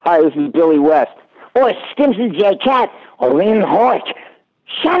Hi, this is Billy West. Or Stimson J. Cat. Or Lynn Hort.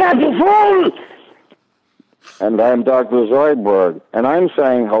 Shut up, you fool! And I'm Dr. Zoidberg, and I'm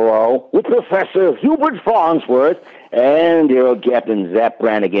saying hello with Professor Hubert Farnsworth and your old Captain Zap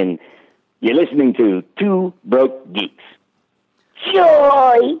Brannigan. You're listening to Two Broke Geeks.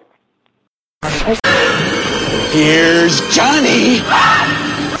 Joy! Here's Johnny!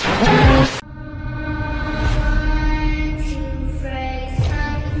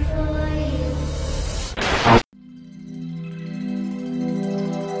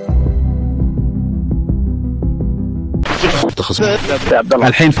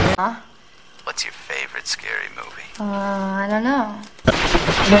 What's your favorite scary movie? I don't know.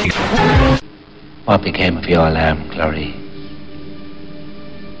 What became of your lamb, Clary?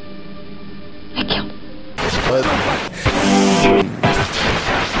 I killed him.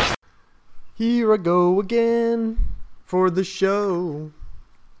 Here I go again for the show.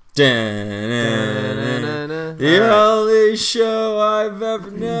 The only show I've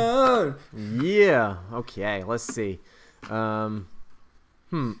ever known. Yeah. Okay. Let's see. Oh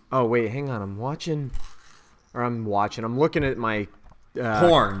wait, hang on. I'm looking at my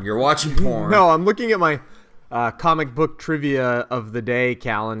Porn. You're watching porn. No, I'm looking at my comic book trivia of the day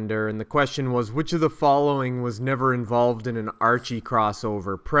calendar, and the question was, which of the following was never involved in an Archie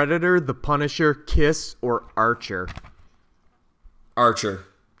crossover? Predator, The Punisher, Kiss, or Archer? Archer.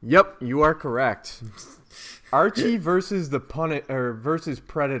 Yep, you are correct. Archie versus versus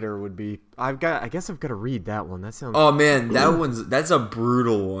Predator would be. I guess I've got to read that one. That sounds. Oh man, that's a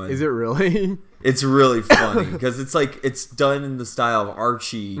brutal one. Is it really? It's really funny because it's done in the style of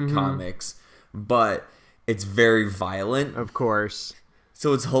Archie comics, but it's very violent. Of course.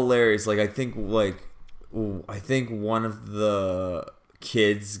 So it's hilarious. I think one of the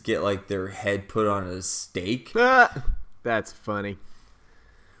kids get their head put on a stake. That's funny.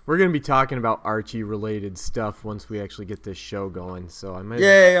 We're going to be talking about Archie-related stuff once we actually get this show going, so I might...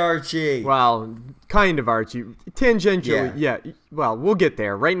 Yay, Archie! Well, kind of Archie. Tangentially, yeah. Well, we'll get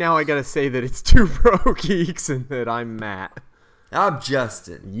there. Right now, I got to say that it's Two Bro Geeks and that I'm Matt. I'm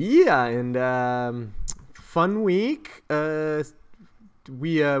Justin. Yeah, and fun week.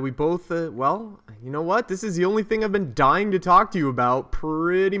 We both, well, you know what? This is the only thing I've been dying to talk to you about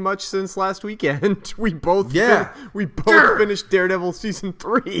pretty much since last weekend. We both finished Daredevil Season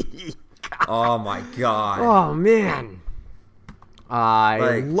 3. Oh, my God. Oh, man.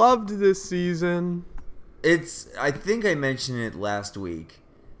 I loved this season. I think I mentioned it last week,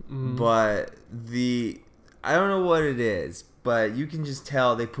 but I don't know what it is, but you can just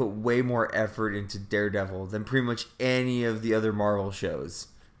tell they put way more effort into Daredevil than pretty much any of the other Marvel shows.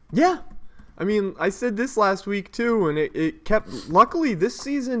 Yeah. I mean, I said this last week too, and it kept... Luckily, this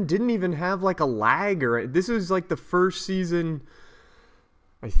season didn't even have a lag this was the first season,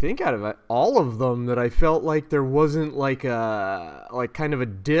 I think, out of all of them that I felt like there wasn't kind of a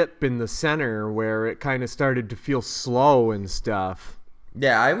dip in the center where it kind of started to feel slow and stuff.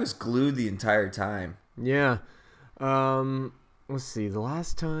 Yeah, I was glued the entire time. Yeah. Let's see. The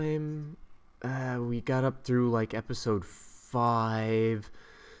last time we got up through episode 5.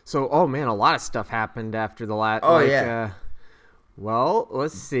 So, oh man, a lot of stuff happened after the last. Oh yeah. Well,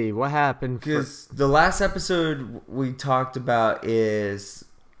 let's see what happened. Because the last episode we talked about is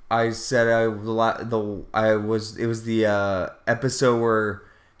it was the episode where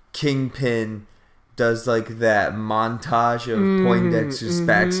Kingpin does that montage of Poindexter's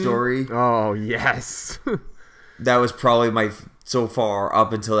backstory. Oh yes. That was probably so far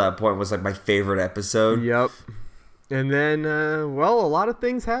up until that point was my favorite episode. Yep. And then, a lot of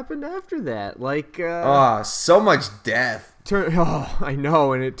things happened after that. So much death. I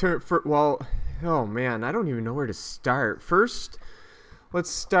know. And it turned oh man, I don't even know where to start. First, let's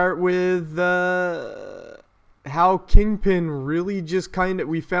start with how Kingpin really just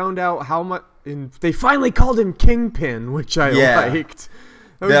we found out how much, and they finally called him Kingpin, which I liked.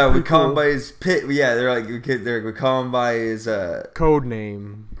 Yeah, we call him by his pit. Yeah, we call him by his code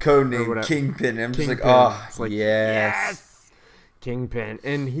name, Kingpin. I'm just yes, Kingpin.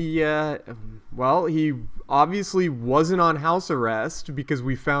 And he, he obviously wasn't on house arrest because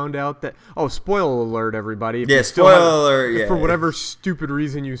we found out that. Oh, spoiler alert, everybody! Spoiler alert. Yeah, for whatever stupid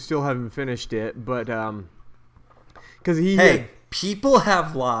reason you still haven't finished it, but because people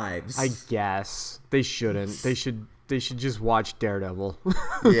have lives. I guess they shouldn't. They should just watch Daredevil.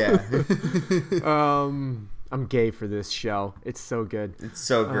 Yeah. I'm gay for this show. It's so good. It's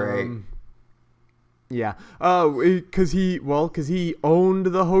so great. Yeah. Because he owned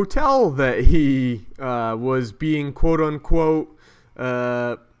the hotel that he was being quote unquote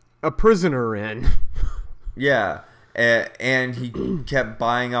a prisoner in. Yeah. And he kept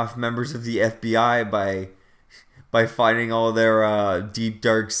buying off members of the FBI by finding all their deep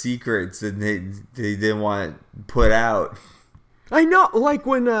dark secrets that they didn't want put out. I know, like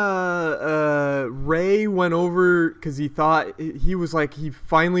when Ray went over because he thought he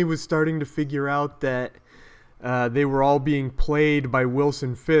finally was starting to figure out that they were all being played by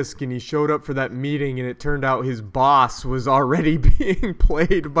Wilson Fisk, and he showed up for that meeting, and it turned out his boss was already being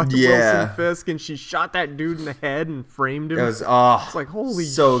played by Wilson Fisk, and she shot that dude in the head and framed him. It was it's like, holy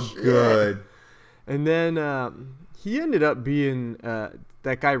so shit. good. And then he ended up being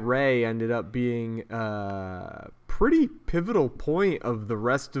that guy Ray ended up being pretty pivotal point of the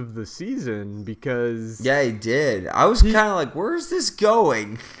rest of the season because he did. I was kind of like, where's this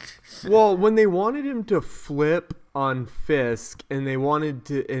going? Well, when they wanted him to flip on Fisk, and they wanted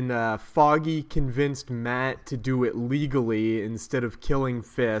to, and Foggy convinced Matt to do it legally instead of killing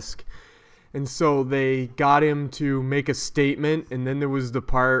Fisk, and so they got him to make a statement, and then there was the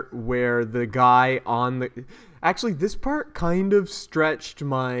part where the guy on the... Actually, this part kind of stretched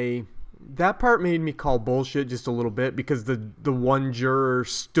my... That part made me call bullshit just a little bit because the one juror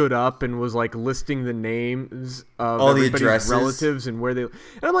stood up and was like listing the names of all everybody's the addresses, relatives and where they. And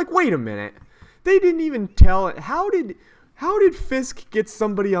I'm like, wait a minute, they didn't even tell it. How did Fisk get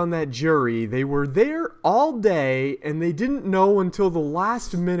somebody on that jury? They were there all day and they didn't know until the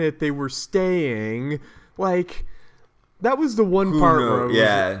last minute they were staying. Like. That was the one part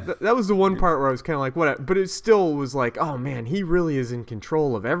where that was the one part where I was kind of like, what? But it still was like, oh man, he really is in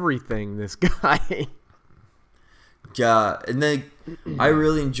control of everything. This guy. Yeah, and then I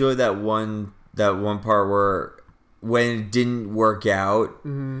really enjoyed that one part where when it didn't work out,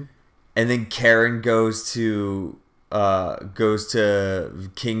 and then Karen goes to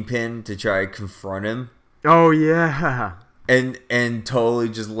Kingpin to try to confront him. Oh yeah. And totally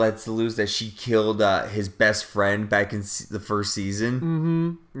just lets loose that she killed his best friend back in the first season.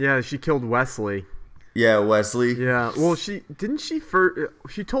 Mm-hmm. Yeah, she killed Wesley. Yeah, Wesley. Yeah. Well, she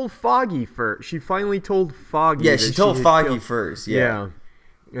told Foggy first. She finally told Foggy. Yeah, she told Foggy first. Yeah.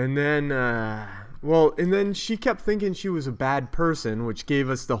 And then she kept thinking she was a bad person, which gave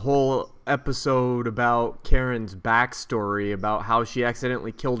us the whole episode about Karen's backstory about how she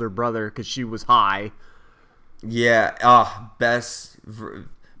accidentally killed her brother because she was high. Yeah,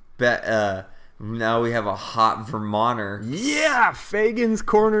 now we have a hot Vermonter. Yeah, Fagan's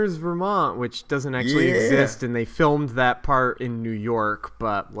Corners, Vermont, which doesn't actually exist, and they filmed that part in New York,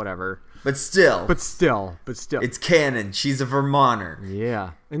 but whatever. But still. It's canon. She's a Vermonter.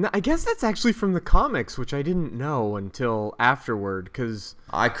 Yeah. And I guess that's actually from the comics, which I didn't know until afterward, because...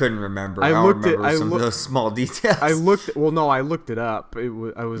 I couldn't remember. I don't remember some of those small details. I looked it up.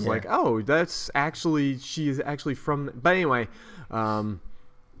 I was like, oh, she is actually from... But anyway,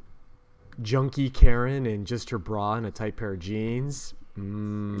 Junkie Karen in just her bra and a tight pair of jeans.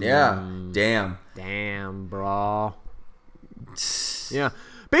 Yeah. Damn, bra. Yeah.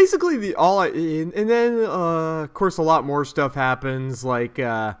 Basically, and then of course a lot more stuff happens. Like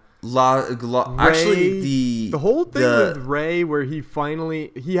Ray, actually, the whole thing with Ray, where he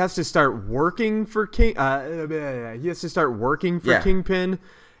has to start working for Kingpin,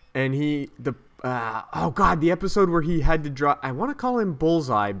 and the episode where he had to draw. I want to call him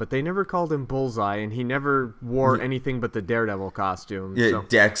Bullseye, but they never called him Bullseye, and he never wore anything but the Daredevil costume. Yeah, so.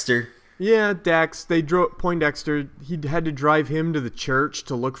 Dexter. Yeah, Dex. They drove Poindexter. He had to drive him to the church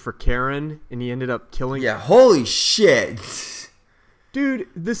to look for Karen, and he ended up killing. Yeah, holy shit, dude!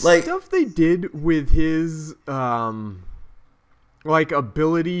 The stuff they did with his ability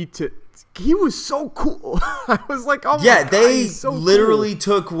to. He was so cool. I was like, oh my god, they so literally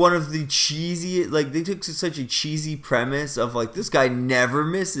cool. took one of the cheesy, they took such a cheesy premise of this guy never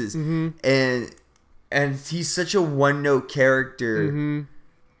misses, and he's such a one-note character.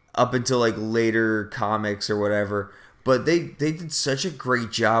 Up until later comics or whatever, but they did such a great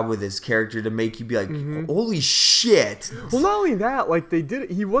job with his character to make you be like, holy shit. Well, not only that,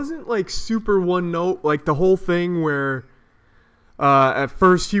 he wasn't super one note, the whole thing where at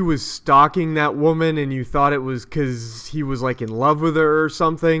first he was stalking that woman and you thought it was because he was in love with her or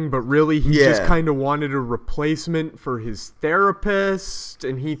something, but really he just kind of wanted a replacement for his therapist,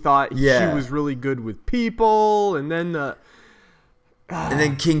 and he thought she was really good with people, and then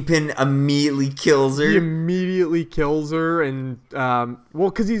Kingpin immediately kills her. He immediately kills her, and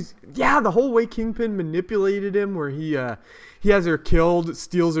because the whole way Kingpin manipulated him, where he has her killed,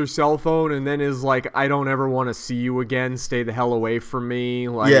 steals her cell phone, and then is like, "I don't ever want to see you again. Stay the hell away from me."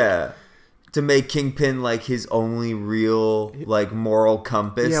 To make Kingpin his only real moral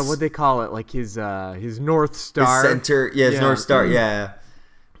compass. Yeah, what they call it, his North Star. His center. Yeah, his North Star. Yeah.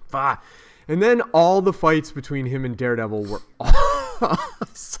 And then all the fights between him and Daredevil were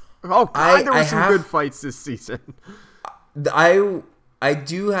oh god, there were some good fights this season. I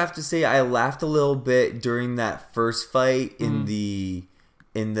do have to say I laughed a little bit during that first fight in the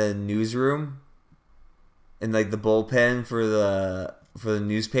newsroom, in like the bullpen for the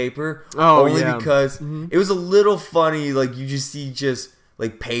newspaper. Only because it was a little funny. Like you just see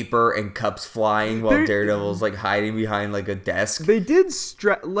like paper and cups flying while Daredevil's like hiding behind like a desk. They did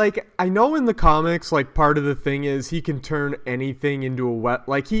like I know in the comics, like part of the thing is he can turn anything into a weapon.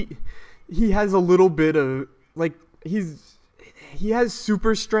 Like he has a little bit of like he has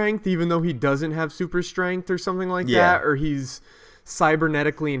super strength even though he doesn't have super strength or something like that, or he's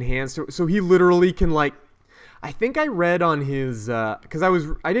cybernetically enhanced. So he literally can like. I think I read on his because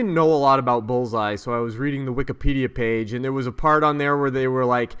I didn't know a lot about Bullseye, so I was reading the Wikipedia page, and there was a part on there where they were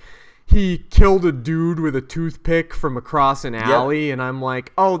like, he killed a dude with a toothpick from across an alley, and I'm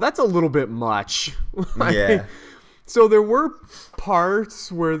like, oh, that's a little bit much. Like, so there were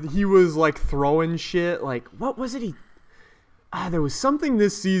parts where he was like throwing shit. Like, what was it? There was something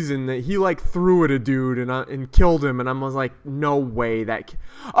this season that he like threw at a dude and killed him, and I was like, no way that.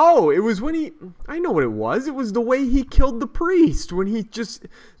 Oh, it was when I know what it was. It was the way he killed the priest when he just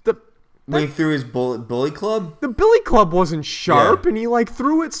when he threw his bully club. The billy club wasn't sharp, and he like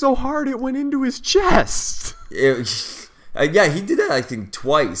threw it so hard it went into his chest. He did that I think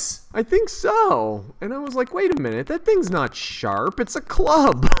twice. I think so, and I was like, wait a minute, that thing's not sharp. It's a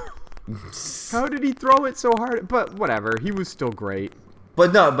club. How did he throw it so hard? But whatever, he was still great.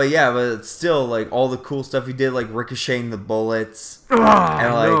 But it's still like all the cool stuff he did, like ricocheting the bullets, and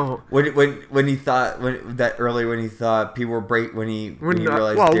like when he thought when he thought people were when he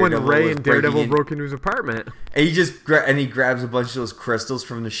realized when Ray and Daredevil broke into his apartment, and he just he grabs a bunch of those crystals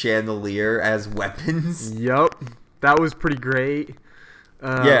from the chandelier as weapons. Yep, that was pretty great.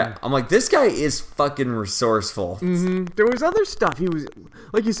 I'm like, this guy is fucking resourceful. Mm-hmm. There was other stuff. He was,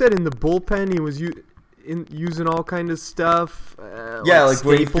 like you said, in the bullpen. He was using all kind of stuff. Like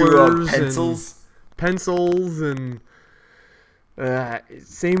when he threw out pencils, and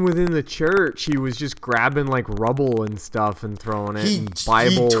same within the church. He was just grabbing like rubble and stuff and throwing it. And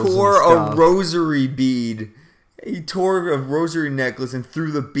Bibles. He tore a rosary bead. He tore a rosary necklace and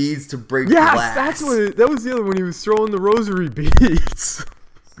threw the beads to break glass. That's what. That was the other when he was throwing the rosary beads.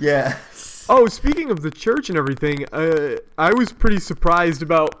 Yeah. Oh, speaking of the church and everything, I was pretty surprised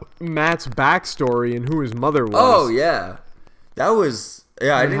about Matt's backstory and who his mother was. Oh yeah, that was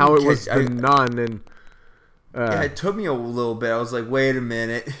and how it was the nun and. It took me a little bit. I was like, wait a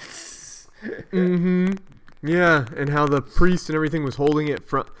minute. Mm-hmm. Yeah, and how the priest and everything was holding it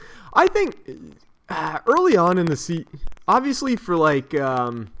from. I think. Early on in the season, obviously for like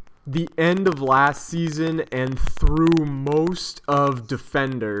the end of last season and through most of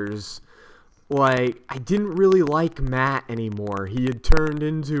Defenders, like I didn't really like Matt anymore. He had turned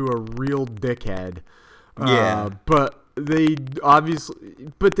into a real dickhead. But they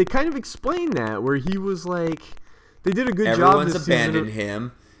kind of explained that where he was like, they did a good job this season. Everyone's abandoned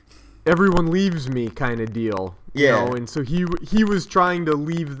him. Everyone leaves me kind of deal. You know? And so he was trying to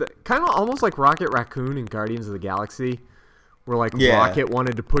leave that kind of almost like Rocket Raccoon in Guardians of the Galaxy, where like Rocket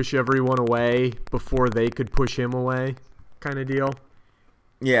wanted to push everyone away before they could push him away, kind of deal.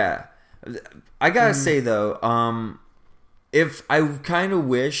 Yeah, I gotta say though, if I kind of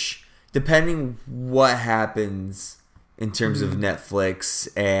wish, depending what happens in terms of Netflix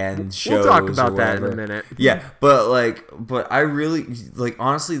and shows. We'll talk about that in a minute. Yeah, but I really like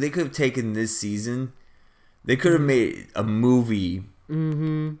honestly, they could have taken this season. They could have made a movie.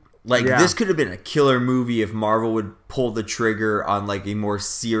 Mm-hmm. This could have been a killer movie if Marvel would pull the trigger on like a more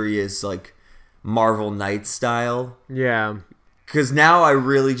serious like Marvel Knights style. Yeah. Because now I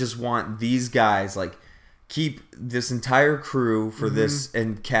really just want these guys like keep this entire crew for this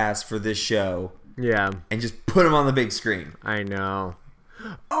and cast for this show. Yeah. And just put them on the big screen. I know.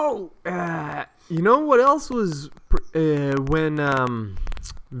 Oh, you know what else was when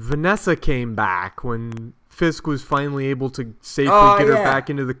Vanessa came back, when Fisk was finally able to safely get her back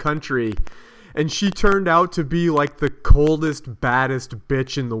into the country, and she turned out to be like the coldest, baddest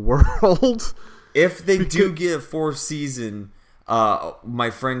bitch in the world. If they do get a fourth season, my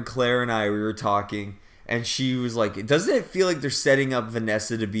friend Claire and we were talking, and she was like, doesn't it feel like they're setting up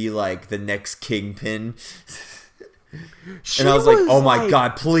Vanessa to be like the next Kingpin? And I was like, oh my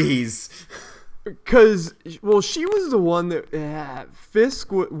god, please. Because, well, she was the one that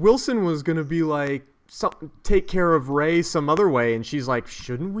Wilson was going to be like, take care of Ray some other way. And she's like,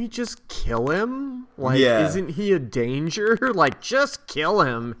 shouldn't we just kill him? Like, isn't he a danger? Like, just kill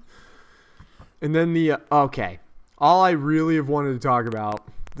him. And then all I really have wanted to talk about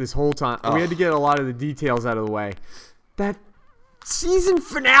this whole time. We had to get a lot of the details out of the way. That season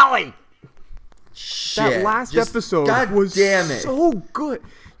finale. Shit. That last episode was so good.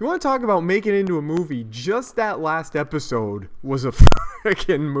 You want to talk about making it into a movie? Just that last episode was a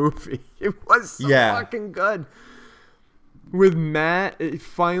freaking movie. It was so fucking good. With Matt, with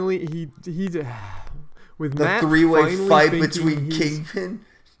the Matt three-way fight between Kingpin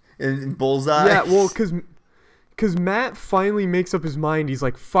and Bullseye. Yeah, well, because Matt finally makes up his mind. He's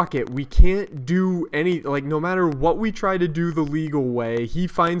like, fuck it. We can't do any, like, no matter what we try to do the legal way, he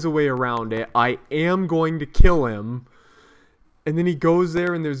finds a way around it. I am going to kill him. And then he goes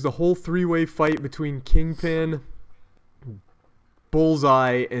there, and there's the whole three-way fight between Kingpin,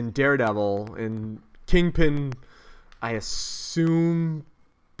 Bullseye, and Daredevil. And Kingpin, I assume,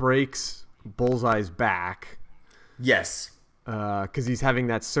 breaks Bullseye's back. Yes. Because he's having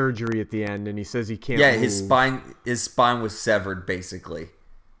that surgery at the end, and he says he can't move. His spine was severed, basically.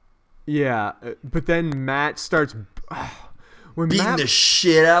 Yeah, but then Matt starts... When beating Matt the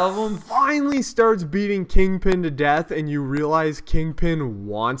shit out of him? Finally starts beating Kingpin to death, and you realize Kingpin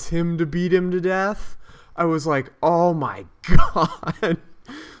wants him to beat him to death, I was like, oh my god.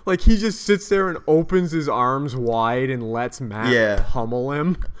 Like, he just sits there and opens his arms wide and lets Matt pummel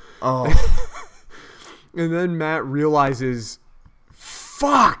him. Oh. And then Matt realizes,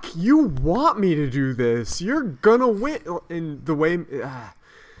 fuck, you want me to do this. You're gonna win. And the way...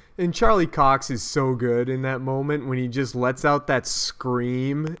 And Charlie Cox is so good in that moment when he just lets out that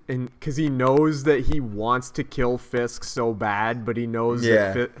scream, and because he knows that he wants to kill Fisk so bad, but he knows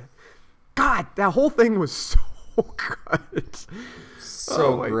that God, that whole thing was so good.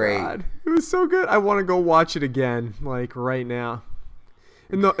 So great. God. It was so good. I want to go watch it again, like right now.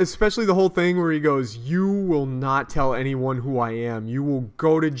 And especially the whole thing where he goes, you will not tell anyone who I am. You will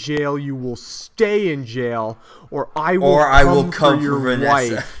go to jail. You will stay in jail, or I will come for your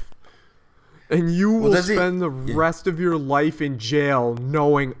Vanessa. wife. And you will spend the rest of your life in jail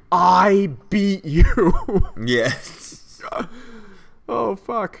knowing I beat you. Yes. Oh,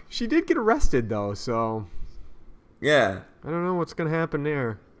 fuck. She did get arrested, though, so... Yeah. I don't know what's going to happen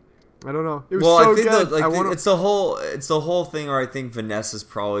there. I don't know. It was so good. It's the whole thing where I think Vanessa's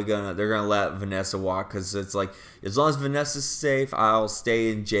probably they're gonna let Vanessa walk, because it's like, as long as Vanessa's safe, I'll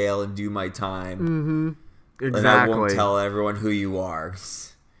stay in jail and do my time. Mm-hmm. Exactly. And I won't tell everyone who you are.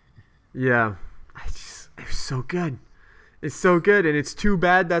 Yeah. It was so good. It's so good, and it's too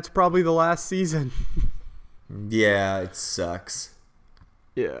bad that's probably the last season. Yeah, it sucks.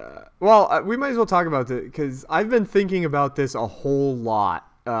 Yeah. Well, we might as well talk about it, because I've been thinking about this a whole lot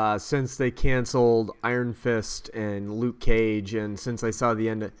since they canceled Iron Fist and Luke Cage, and since I saw the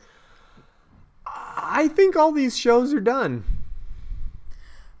end of... I think all these shows are done.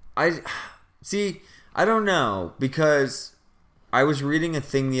 I don't know, because I was reading a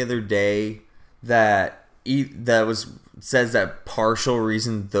thing the other day that says that partial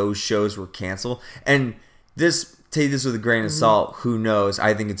reason those shows were canceled, and take this with a grain of salt. Who knows?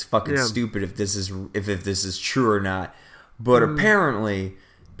 I think it's fucking stupid if this is true or not. But apparently,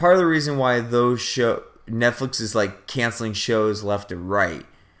 part of the reason why Netflix is like canceling shows left and right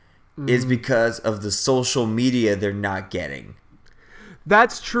is because of the social media they're not getting.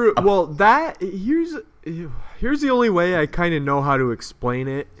 That's true. Well, here's the only way I kind of know how to explain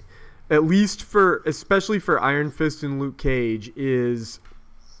it, at least especially for Iron Fist and Luke Cage, is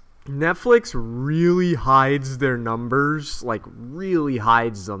Netflix really hides their numbers, like really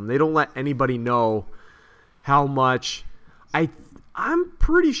hides them. They don't let anybody know how much. I'm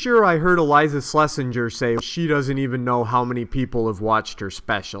pretty sure I heard Eliza Schlesinger say she doesn't even know how many people have watched her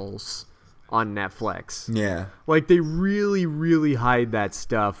specials on Netflix. Yeah. Like, they really, really hide that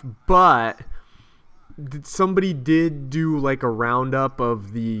stuff. But somebody did do like a roundup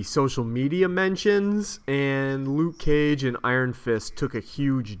of the social media mentions, and Luke Cage and Iron Fist took a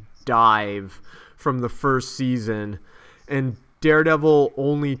huge dive from the first season, and Daredevil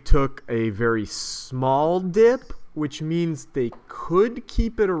only took a very small dip, which means they could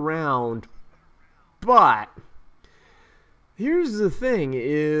keep it around. But here's the thing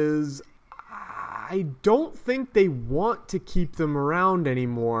is, I don't think they want to keep them around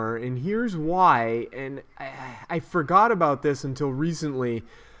anymore, and here's why. And I forgot about this until recently.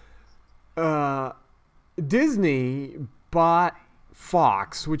 Disney bought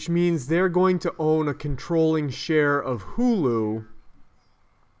Fox, which means they're going to own a controlling share of Hulu.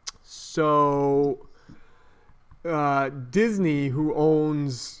 So Disney, who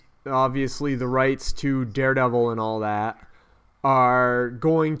owns obviously the rights to Daredevil and all that, are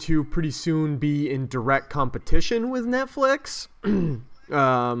going to pretty soon be in direct competition with Netflix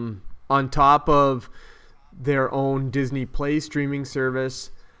on top of their own Disney Play streaming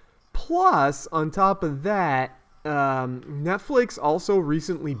service. Plus, on top of that, Netflix also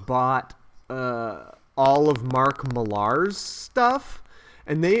recently bought all of Mark Millar's stuff,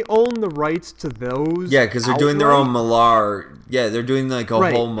 and they own the rights to those. Yeah, because they're doing their own Millar. Yeah, they're doing like a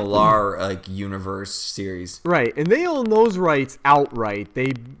Right. whole Millar like universe series. Right, and they own those rights outright.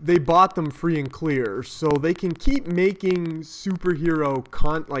 They bought them free and clear, so they can keep making superhero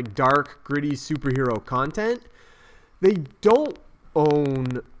like dark, gritty superhero content. They don't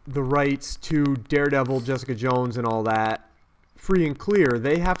own the rights to Daredevil, Jessica Jones, and all that free and clear.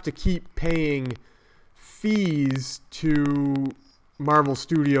 They have to keep paying fees to Marvel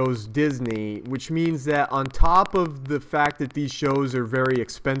Studios Disney, which means that on top of the fact that these shows are very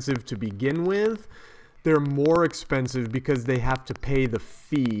expensive to begin with, they're more expensive because they have to pay the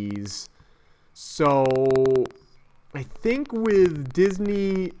fees. So I think with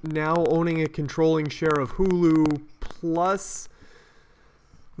Disney now owning a controlling share of Hulu, plus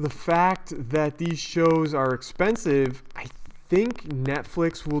the fact that these shows are expensive, I think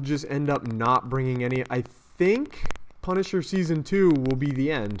Netflix will just end up not bringing any. I think Punisher Season 2 will be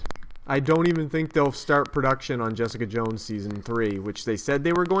the end. I don't even think they'll start production on Jessica Jones Season 3, which they said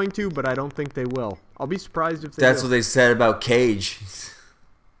they were going to, but I don't think they will. I'll be surprised if they That's will. what they said about Cage.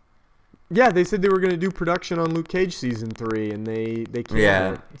 Yeah, they said they were going to do production on Luke Cage Season 3, and they can't.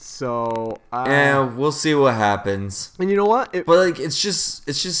 Yeah. So, Yeah, we'll see what happens. and you know what? But like, it's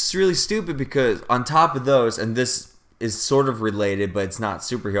just really stupid because on top of those, and this is sort of related, but it's not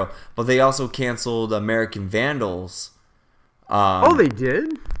superhero. But they also canceled American Vandals. Oh, they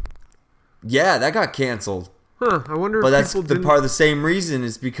did? Yeah, that got canceled. Huh, I wonder if But that's people the didn't... part of the same reason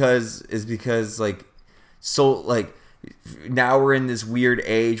is because like, so like now we're in this weird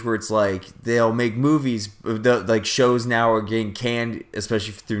age where it's like they'll make movies, like shows now are getting canned,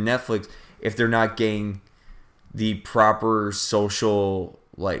 especially through Netflix, if they're not getting the proper social,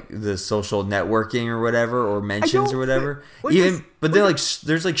 like the social networking or whatever, or mentions or whatever. But then like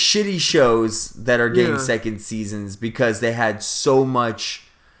there's like shitty shows that are getting second seasons because they had so much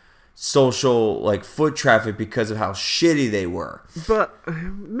social like foot traffic because of how shitty they were. But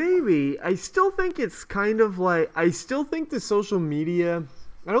maybe I still think it's kind of like, I still think the social media,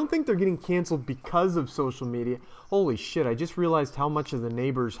 I don't think they're getting canceled because of social media. Holy shit, I just realized how much of the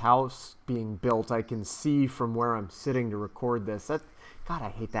neighbor's house being built I can see from where I'm sitting to record this. God, I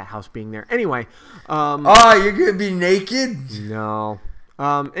hate that house being there. Anyway, you're gonna be naked? no.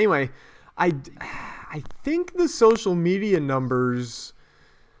 Anyway, I think the social media numbers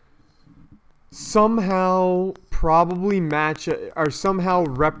somehow probably are somehow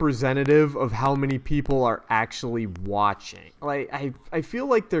representative of how many people are actually watching. Like I feel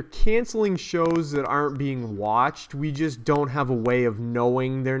like they're canceling shows that aren't being watched. We just don't have a way of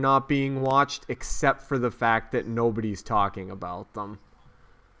knowing they're not being watched except for the fact that nobody's talking about them.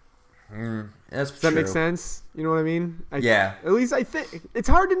 Does that make sense? You know what I mean? Yeah. At least I think it's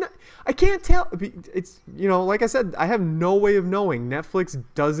hard to. I can't tell. It's, you know, like I said, I have no way of knowing. Netflix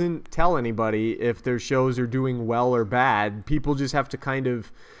doesn't tell anybody if their shows are doing well or bad. People just have to kind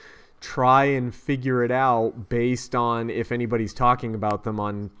of try and figure it out based on if anybody's talking about them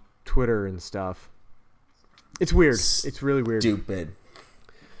on Twitter and stuff. It's weird. It's really weird. Stupid.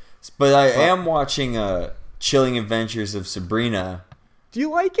 But I am watching Chilling Adventures of Sabrina. Do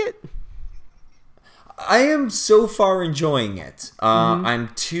you like it? I am so far enjoying it. I'm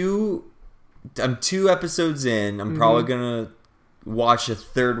two episodes in. I'm probably gonna watch a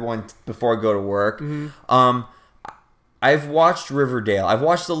third one before I go to work. I've watched Riverdale. I've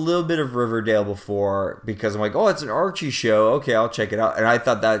watched a little bit of Riverdale before because I'm like, oh, it's an Archie show. Okay, I'll check it out. And I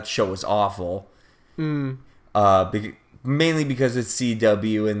thought that show was awful. Mainly because it's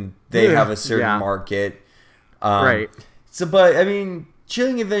CW and they have a certain market. Right. So, but I mean,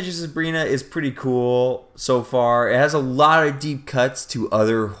 Chilling Adventures of Sabrina is pretty cool so far. It has a lot of deep cuts to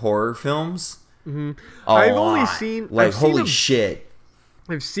other horror films. I've only seen shit.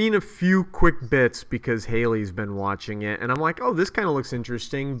 I've seen a few quick bits because Haley's been watching it, and I'm like, oh, this kind of looks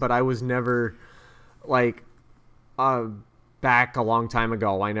interesting. But I was never like back a long time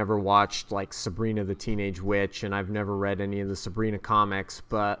ago. I never watched like Sabrina the Teenage Witch, and I've never read any of the Sabrina comics.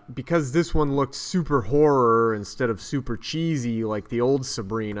 But because this one looked super horror instead of super cheesy like the old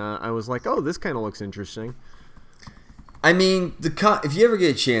Sabrina, I was like, oh, this kind of looks interesting. I mean, if you ever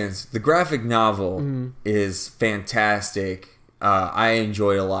get a chance, the graphic novel is fantastic. I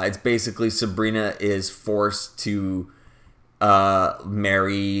enjoy it a lot. It's basically Sabrina is forced to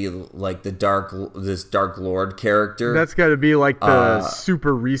marry like this Dark Lord character. That's got to be like the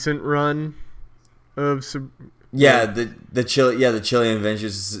super recent run of the Chilling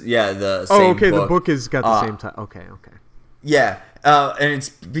Adventures. Yeah, the same okay, book. the book has got the same title. Okay. Yeah, and it's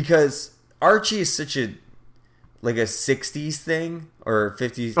because Archie is such a 60s thing or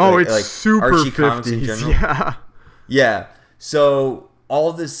 50s. Oh, it's like super Archie 50s. comics in general. Yeah. Yeah. So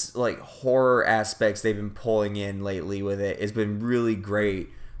all this horror aspects they've been pulling in lately with it has been really great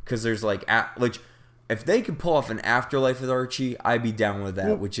because there's if they could pull off an afterlife with Archie, I'd be down with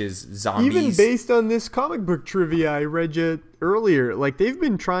that, which is zombies. Even based on this comic book trivia I read you earlier, they've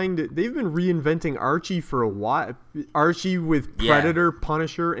been reinventing Archie for a while. Archie with Predator,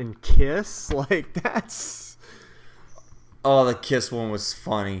 Punisher, and Kiss. That's... Oh, the Kiss one was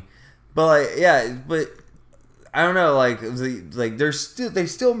funny. But I don't know, they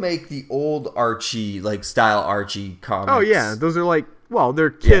still make the old Archie, style Archie comics. Oh yeah, those are they're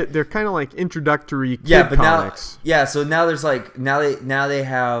they're kind of like introductory kid comics. So now there's now they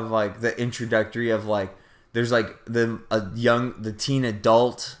have the introductory of there's the teen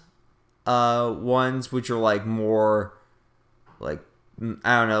adult ones, which are more I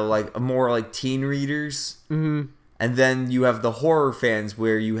don't know, more teen readers. Mm-hmm. And then you have the horror fans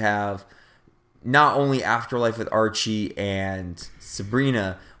where you have not only Afterlife with Archie and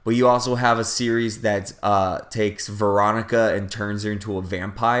Sabrina, but you also have a series that takes Veronica and turns her into a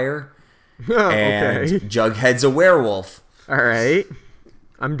vampire. And Jughead's a werewolf. All right.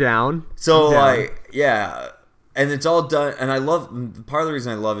 I'm down. So, and it's all done. And I love, part of the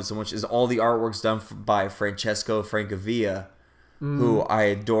reason I love it so much is all the artwork's done by Francesco Francavilla, who I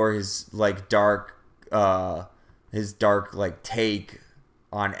adore his dark take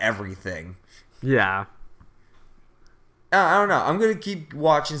on everything. Yeah. I don't know. I'm gonna keep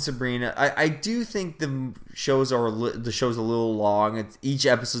watching Sabrina. I do think the show's a little long. Each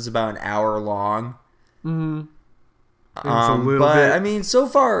episode's about an hour long. Mm-hmm. I mean, so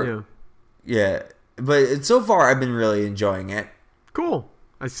far, but so far I've been really enjoying it. Cool.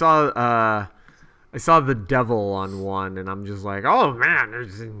 I saw the Devil on one, and I'm just like, oh man,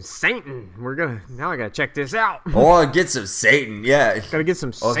 there's Satan. I gotta check this out. Oh, get some Satan. Yeah, gotta get some.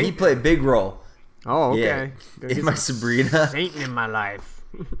 Oh, Satan. he played a big role. Oh, okay. Yeah. In my Sabrina. Satan in my life.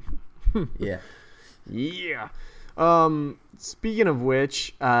 Yeah. Yeah. Speaking of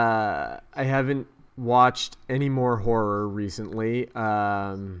which, I haven't watched any more horror recently.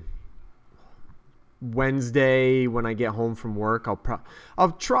 Wednesday when I get home from work,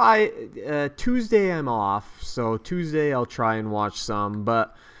 I'll try. Tuesday I'm off, so Tuesday I'll try and watch some.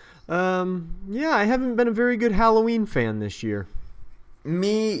 But I haven't been a very good Halloween fan this year.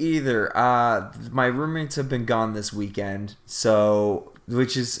 Me either. My roommates have been gone this weekend, so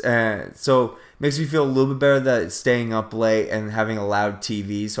makes me feel a little bit better that it's staying up late and having a loud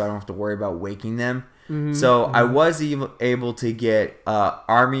TV, so I don't have to worry about waking them. Mm-hmm. So I was able to get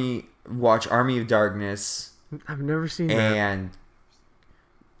watch Army of Darkness. I've never seen that. And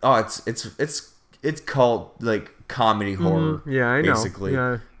it's called comedy horror. Yeah, I know. Basically.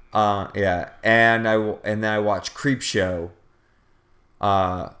 Yeah. And then I watched Creepshow.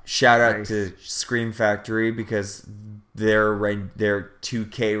 Shout out to Scream Factory because their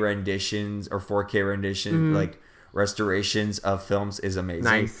 2K renditions or 4K rendition restorations of films is amazing.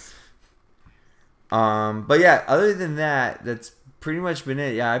 Nice. But yeah, other than that, that's pretty much been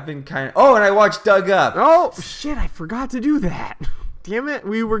it. Yeah, I've been kind of. Oh, and I watched Dug Up. Oh shit! I forgot to do that. Damn it!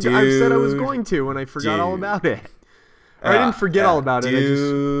 I said I was going to, and I forgot all about it. I didn't forget all about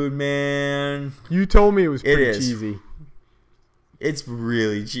it. Man, you told me it was pretty cheesy. It's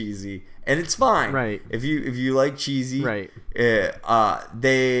really cheesy, and it's fine. Right. If you like cheesy, right.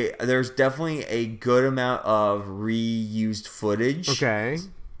 There's definitely a good amount of reused footage. Okay.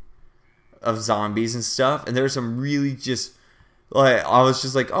 Of zombies and stuff, and there's some really just I was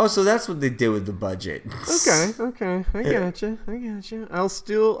just like, oh, so that's what they did with the budget. Okay, I gotcha. I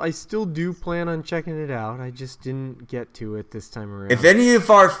still do plan on checking it out. I just didn't get to it this time around. If any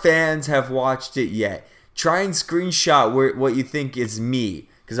of our fans have watched it yet, try and screenshot what you think is me,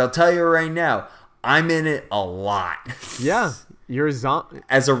 because I'll tell you right now, I'm in it a lot. Yeah, you're a zombie.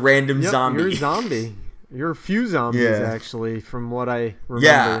 As a random zombie. You're a zombie. You're a few zombies, actually, from what I remember.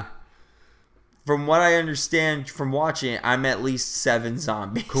 Yeah. From what I understand from watching it, I'm at least 7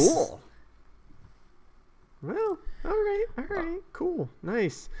 zombies. Cool. Well, all right, cool,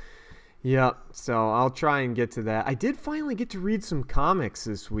 nice. Yep. So I'll try and get to that. I did finally get to read some comics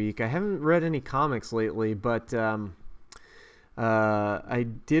this week. I haven't read any comics lately, but I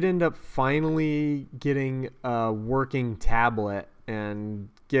did end up finally getting a working tablet and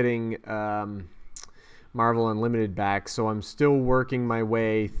getting Marvel Unlimited back. So I'm still working my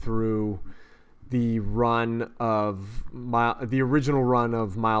way through the original run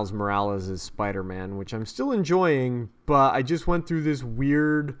of Miles Morales as Spider-Man, which I'm still enjoying, but I just went through this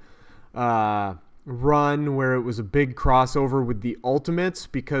weird run where it was a big crossover with the Ultimates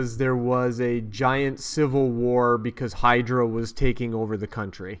because there was a giant civil war because Hydra was taking over the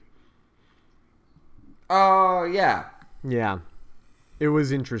country. Oh, yeah. Yeah. It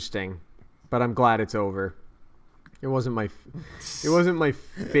was interesting, but I'm glad it's over. It wasn't my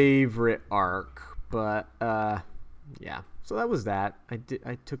favorite arc, but yeah. So that was that.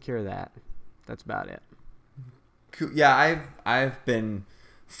 I took care of that. That's about it. Yeah, I've been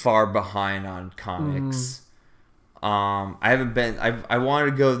far behind on comics. I haven't been. I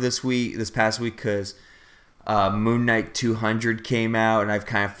wanted to go this past week because Moon Knight 200 came out, and I've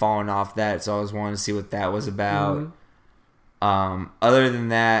kind of fallen off that. So I always wanted to see what that was about. Other than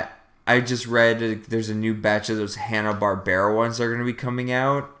that, I just read there's a new batch of those Hanna-Barbera ones that are going to be coming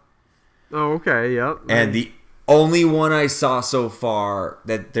out. Oh, okay, yep. And the only one I saw so far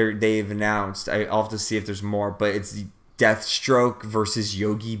that they've announced, I'll have to see if there's more, but it's the Deathstroke versus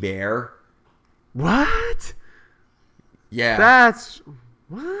Yogi Bear. What? Yeah. That's...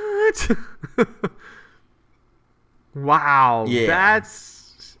 What? Wow. Yeah.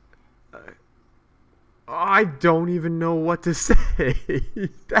 That's... I don't even know what to say.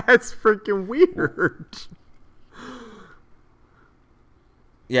 That's freaking weird.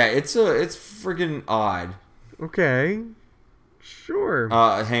 Yeah, it's freaking odd. Okay. Sure.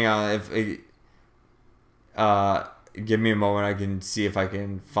 Hang on. Give me a moment. I can see if I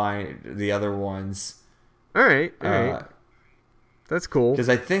can find the other ones. All right. That's cool. Because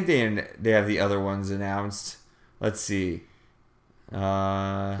I think they have the other ones announced. Let's see.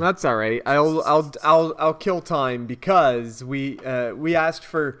 That's all right. I'll kill time because we asked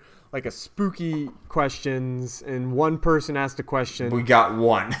for like a spooky questions, and one person asked a question. We got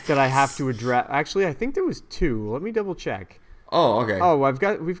one that I have to address. Actually, I think there was two. Let me double check. Oh, okay. Oh,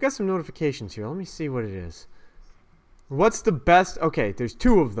 we've got some notifications here. Let me see what it is. What's the best? Okay, there's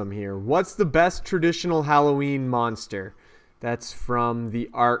two of them here. What's the best traditional Halloween monster? That's from the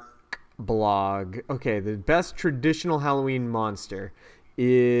Arc blog. Okay, the best traditional Halloween monster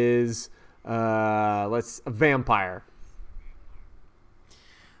is a vampire.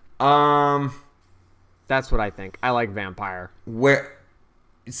 That's what I think. I like vampire.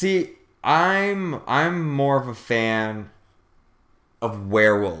 I'm more of a fan of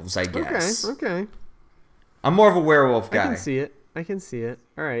werewolves, I guess. Okay. I'm more of a werewolf guy. I can see it.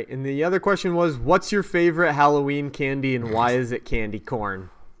 All right. And the other question was, what's your favorite Halloween candy and why is it candy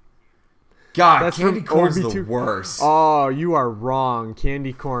corn? God, that's candy corn's the worst. Oh, you are wrong.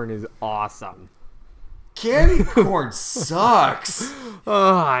 Candy corn is awesome. Candy corn sucks.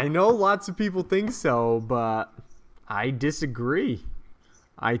 I know lots of people think so, but I disagree.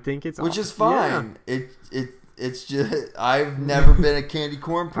 I think it's which is fine. Yeah. It's just I've never been a candy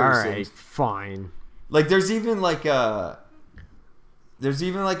corn person. All right, fine. Like there's even like a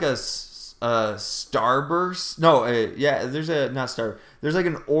Starburst. No, yeah, there's a not Star. There's like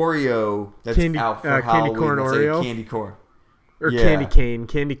an Oreo that's out for Halloween. Candy corn Oreo. Like candy corn. Or candy cane,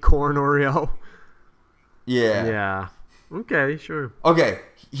 candy corn Oreo. Yeah. Yeah. Okay, sure. Okay,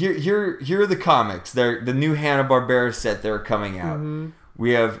 here are the comics. They're the new Hanna-Barbera set that are coming out. Mm-hmm.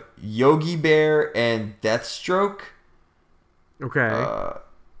 We have Yogi Bear and Deathstroke. Okay.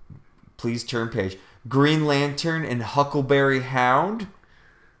 Please turn page. Green Lantern and Huckleberry Hound.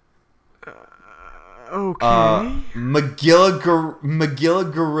 Okay.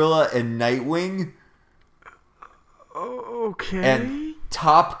 Magilla Gorilla and Nightwing. Okay. And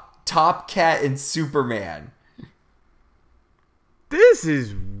Top Cat and Superman. This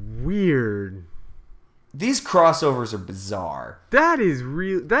is weird. These crossovers are bizarre. That is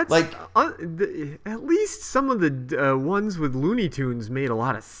real. That's like at least some of the ones with Looney Tunes made a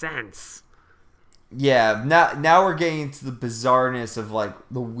lot of sense. Yeah, now we're getting into the bizarreness of like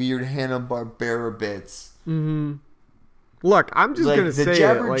the weird Hanna-Barbera bits. Mm-hmm. Look, I'm just gonna say the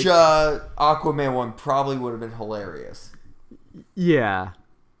Jabberjaw Aquaman one probably would have been hilarious. Yeah,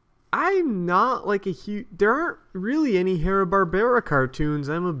 I'm not like a huge. There aren't really any Hanna-Barbera cartoons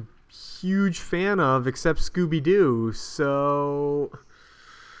I'm a huge fan of except Scooby-Doo. So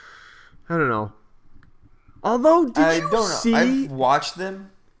I don't know. Although, did you see? I've watched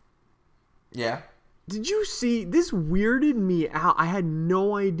them. Yeah. Did you see? This weirded me out. I had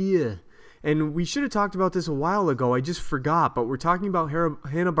no idea. And we should have talked about this a while ago. I just forgot. But we're talking about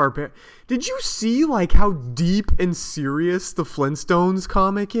Hanna-Barbera. Did you see like how deep and serious the Flintstones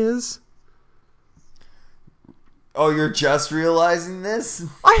comic is? Oh, you're just realizing this?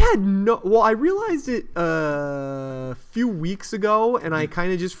 I realized it a few weeks ago, and I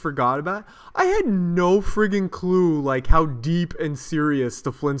kind of just forgot about it. I had no friggin' clue, like, how deep and serious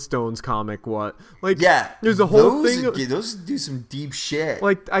the Flintstones comic was. Like, Yeah. there's a whole thing. Those do some deep shit.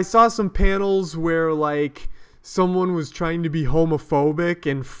 Like, I saw some panels where, like, someone was trying to be homophobic,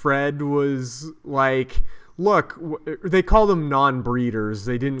 and Fred was like, look, they called them non-breeders.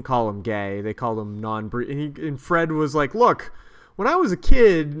 They didn't call them gay. They called them non-breed. And Fred was like, look, when I was a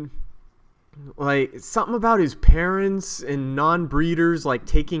kid, like, something about his parents and non-breeders, like,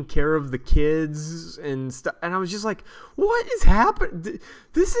 taking care of the kids and stuff. And I was just like, what is happening?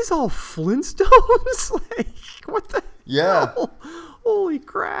 This is all Flintstones? Like, what the hell? Holy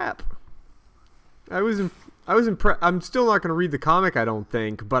crap. I was impressed. I'm still not going to read the comic, I don't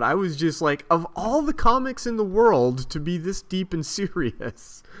think, but I was just like, of all the comics in the world to be this deep and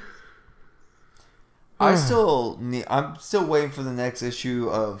serious. I'm still waiting for the next issue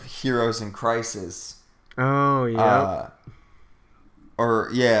of Heroes in Crisis. Oh, yeah.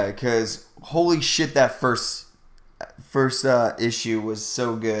 Because holy shit, that first issue was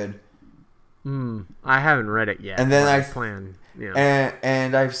so good. I haven't read it yet. And then I plan. Yeah.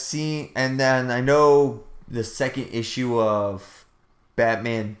 And I've seen, and then I know the second issue of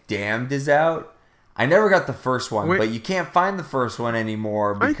Batman Damned is out. I never got the first one, but you can't find the first one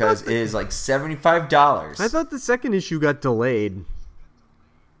anymore because it is like $75. I thought the second issue got delayed.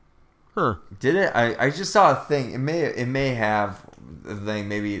 Huh. Did it? I just saw a thing. It may have a thing.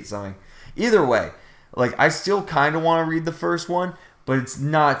 Maybe it's something. Either way, like, I still kind of want to read the first one, but it's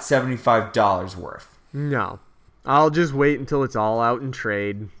not $75 worth. No. I'll just wait until it's all out in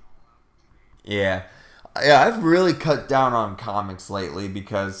trade. Yeah, I've really cut down on comics lately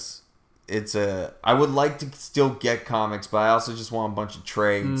because I would like to still get comics, but I also just want a bunch of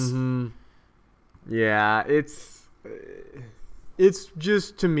trades. Mm-hmm. Yeah, it's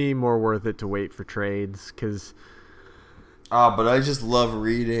just, to me, more worth it to wait for trades, because... but I just love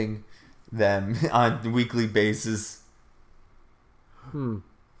reading them on a weekly basis.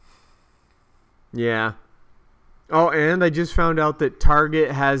 Yeah. Oh, and I just found out that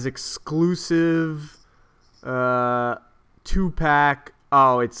Target has exclusive 2-pack.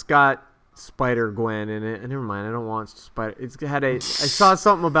 Oh, it's got Spider-Gwen in it. Never mind, I don't want Spider. I saw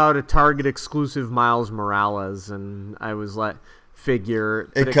something about a Target exclusive Miles Morales, and I was like, figure.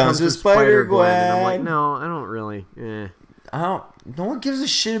 It comes with Spider-Gwen. And I'm like, no, I don't really. No one gives a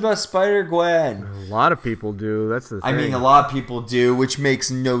shit about Spider-Gwen. A lot of people do. That's the thing. I mean, a lot of people do, which makes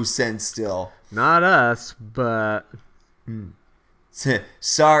no sense still. Not us, but...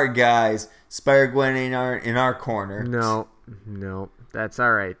 Sorry, guys. Spider-Gwen ain't in our corner. No. That's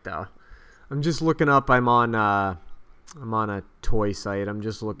all right, though. I'm just looking up. I'm on a toy site. I'm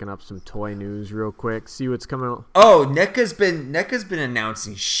just looking up some toy news real quick. See what's coming out. Oh, NECA's been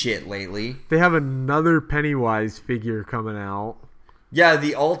announcing shit lately. They have another Pennywise figure coming out. Yeah,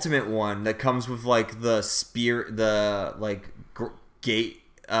 the ultimate one that comes with, like, the spear, the, like, gate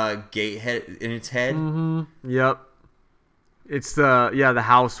head in its head. Mm-hmm. Yep. It's the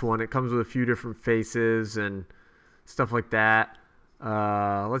house one. It comes with a few different faces and stuff like that.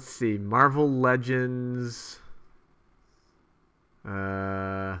 Let's see. Marvel Legends.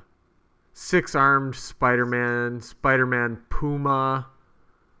 6-armed Spider-Man Puma.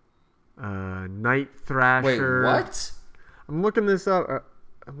 Night Thrasher. Wait, what? I'm looking this up.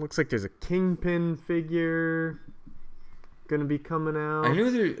 It looks like there's a Kingpin figure gonna be coming out. I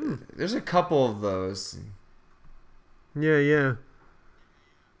knew there's a couple of those. Yeah.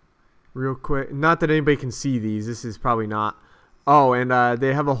 Real quick. Not that anybody can see these. This is probably not. Oh, and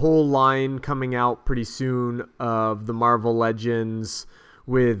they have a whole line coming out pretty soon of the Marvel Legends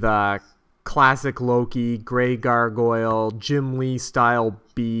with classic Loki, Grey Gargoyle, Jim Lee style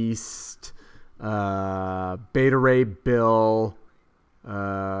Beast, Beta Ray Bill,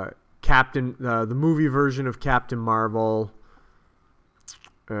 Captain, the movie version of Captain Marvel.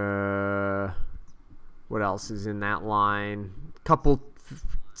 What else is in that line?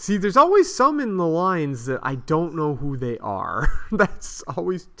 See, there's always some in the lines that I don't know who they are. That's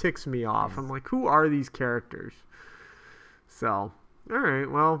always ticks me off. I'm like, who are these characters? So, all right,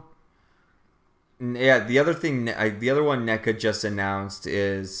 well. Yeah, the other one NECA just announced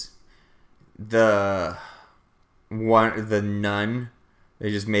is the nun.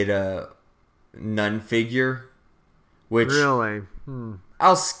 They just made a nun figure, which really,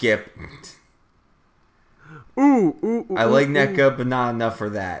 I'll skip. I like NECA, but not enough for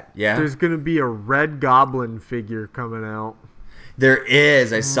that. Yeah, there's gonna be a Red Goblin figure coming out. There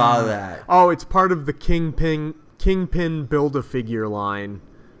is. I saw that. Oh, it's part of the Kingpin Build-A-Figure line.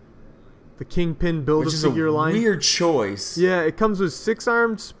 The Kingpin Build-A-Figure line. Weird choice. Yeah, it comes with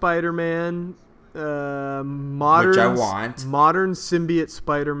 6-armed Spider-Man, modern, which I want. Modern symbiote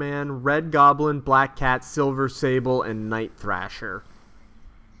Spider-Man, Red Goblin, Black Cat, Silver Sable, and Night Thrasher.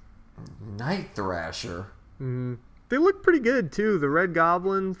 Night Thrasher? They look pretty good, too. The Red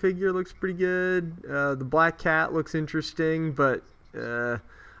Goblin figure looks pretty good. The Black Cat looks interesting, but I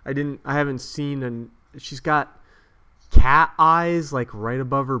haven't seen she's got cat eyes like right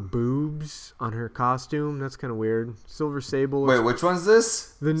above her boobs on her costume. That's kind of weird. Silver Sable. Wait, which one's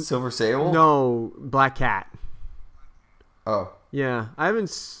this? Silver Sable? No, Black Cat. Oh. Yeah, I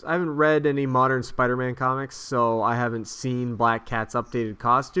haven't read any modern Spider-Man comics, so I haven't seen Black Cat's updated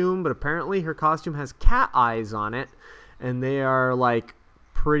costume, but apparently her costume has cat eyes on it, and they are like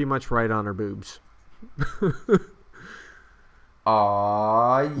pretty much right on her boobs.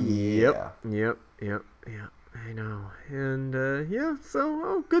 Aw, yeah. Yep. I know. And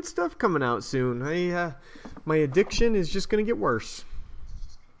so good stuff coming out soon. My addiction is just gonna get worse.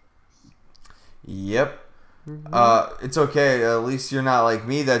 Yep. It's okay. At least you're not like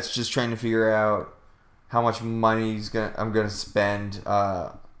me. That's just trying to figure out how much money I'm gonna spend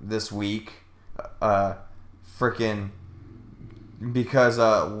this week. Frickin' because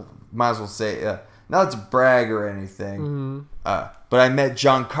might as well say not to brag or anything. But I met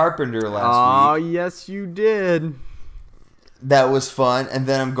John Carpenter last week. Oh yes, you did. That was fun, and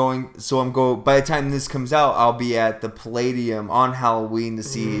then I'm going. By the time this comes out, I'll be at the Palladium on Halloween to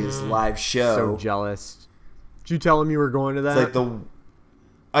see his live show. So jealous. Did you tell him you were going to that? It's like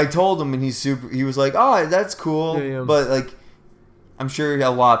I told him, and he was like, "Oh, that's cool." Yeah. But like, I'm sure a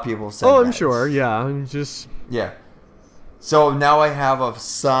lot of people said. Oh, that. I'm sure. Yeah, I'm just. Yeah. So now I have a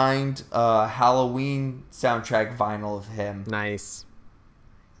signed Halloween soundtrack vinyl of him. Nice.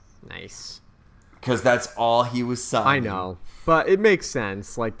 Because that's all he was signing. I know, but it makes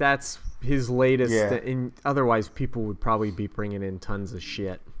sense. Like that's his latest. Yeah. And otherwise, people would probably be bringing in tons of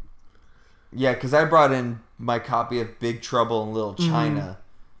shit. Yeah, because I brought in my copy of Big Trouble in Little China,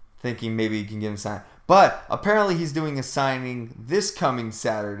 thinking maybe he can get him signed. But apparently he's doing a signing this coming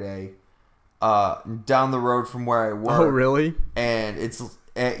Saturday, down the road from where I work. Oh, really? And it's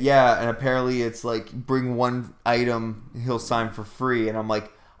and apparently it's like bring one item, he'll sign for free, and I'm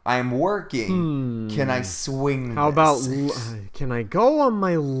like, I'm working. Can I swing? How this? about can I go on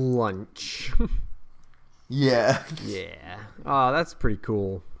my lunch? Yeah. Yeah. Oh, that's pretty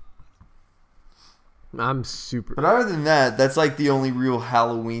cool. I'm super. But other than that, that's like the only real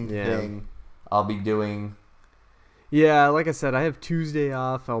Halloween Yeah. thing I'll be doing. Yeah, like I said, I have Tuesday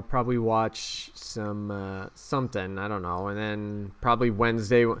off. I'll probably watch some something. I don't know, and then probably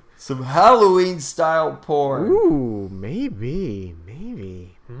Wednesday. Some Halloween style porn. Ooh, maybe.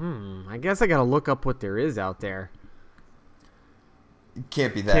 I guess I gotta look up what there is out there. It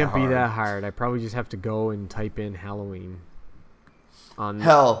can't be that hard. I probably just have to go and type in Halloween.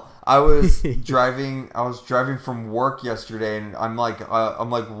 Hell, I was driving from work yesterday, and I'm like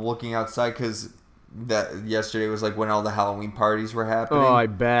looking outside because that yesterday was like when all the Halloween parties were happening. Oh, I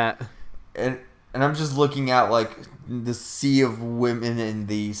bet. And I'm just looking at like the sea of women in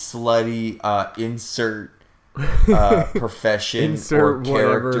the slutty insert profession Insert or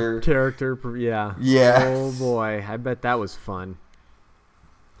whatever character. Yeah. Oh boy, I bet that was fun.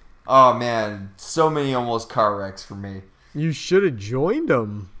 Oh man, so many almost car wrecks for me. You should have joined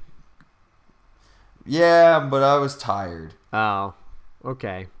them. Yeah, but I was tired. Oh,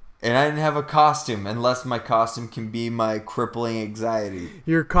 okay. And I didn't have a costume, unless my costume can be my crippling anxiety.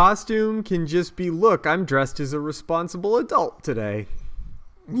 Your costume can just be, look, I'm dressed as a responsible adult today.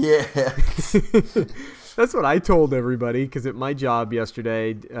 Yeah. That's what I told everybody, because at my job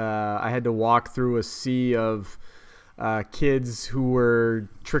yesterday, I had to walk through a sea of kids who were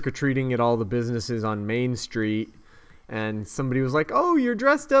trick-or-treating at all the businesses on Main Street. And somebody was like, oh, you're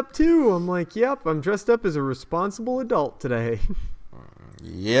dressed up too. I'm like, yep, I'm dressed up as a responsible adult today.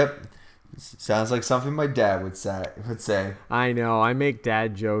 Yep. Sounds like something my dad would say. I know. I make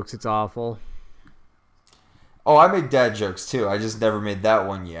dad jokes. It's awful. Oh, I make dad jokes too. I just never made that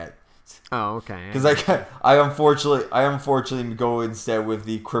one yet. Oh, okay. Because I unfortunately go instead with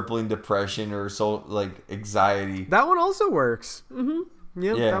the crippling depression or anxiety. That one also works. Mm-hmm.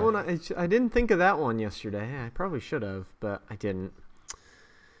 Yep, yeah. That one I didn't think of that one yesterday. I probably should have, but I didn't.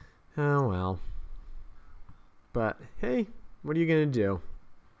 Oh well. But hey, what are you gonna do?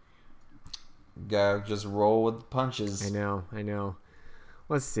 Gotta just roll with the punches. I know.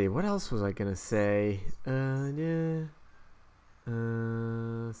 Let's see. What else was I gonna say?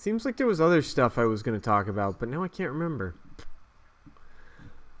 Seems like there was other stuff I was gonna talk about, but now I can't remember.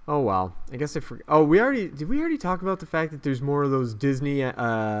 Oh well, I guess I forgot. Oh, did we already talk about the fact that there's more of those Disney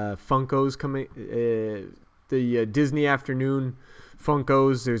Funkos coming? The Disney Afternoon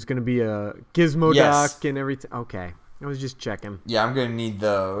Funkos. There's going to be a Gizmo Duck and everything. Okay, I was just checking. Yeah, I'm gonna need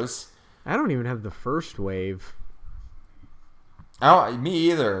those. I don't even have the first wave. Oh,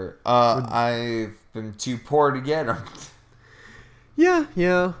 me either. I've been too poor to get them.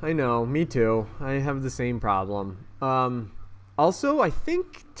 Yeah, I know. Me too. I have the same problem. Also, I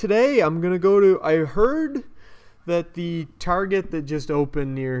think today I'm going to go to... I heard that the Target that just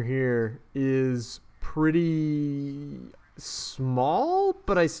opened near here is pretty small,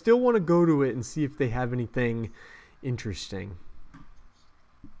 but I still want to go to it and see if they have anything interesting.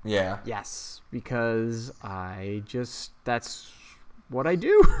 Yeah. Yes, because that's what I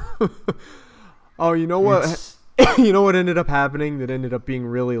do. Oh, you know what? You know what ended up happening that ended up being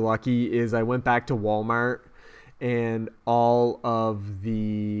really lucky is I went back to Walmart and all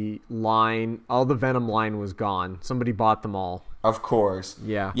the Venom line was gone. Somebody bought them all. Of course.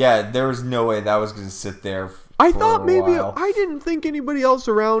 Yeah. Yeah, there was no way that was going to sit there I thought maybe while. I didn't think anybody else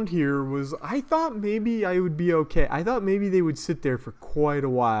around here was. I thought maybe I would be okay. I thought maybe they would sit there for quite a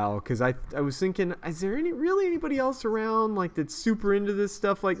while because I was thinking, is there really anybody else around like that's super into this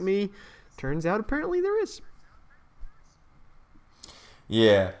stuff like me? Turns out apparently there is.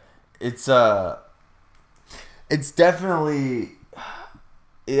 Yeah, it's definitely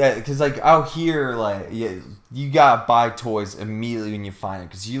because like out here, like you gotta buy toys immediately when you find it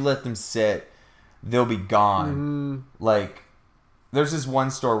because you let them sit. They'll be gone. Mm-hmm. Like, there's this one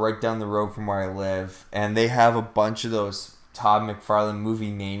store right down the road from where I live, and they have a bunch of those Todd McFarlane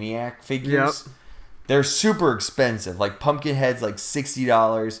movie Maniac figures. Yep. They're super expensive. Like, Pumpkinhead's like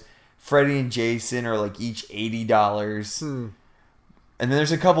 $60. Freddy and Jason are like each $80. And then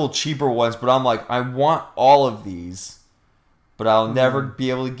there's a couple cheaper ones, but I'm like, I want all of these, but I'll never be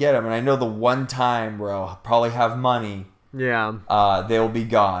able to get them. And I know the one time where I'll probably have money, they'll be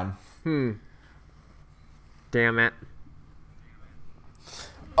gone. Damn it.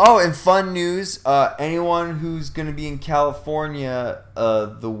 Oh, and fun news, anyone who's going to be in California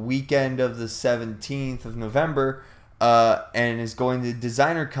the weekend of the 17th of November and is going to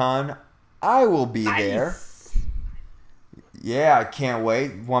Designer Con, I will be there. Yeah, I can't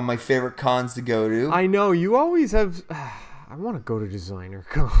wait. One of my favorite cons to go to. I know, you always have... I want to go to Designer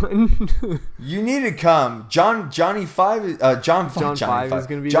Con. You need to come. John 5 is going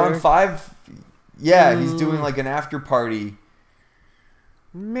to be John there? 5... Yeah, he's doing like an after party.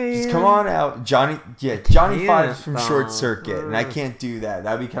 Man. Just come on out. Johnny 5 is from though. Short Circuit, and I can't do that.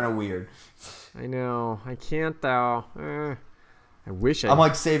 That'd be kind of weird. I know. I can't though. I wish I I'm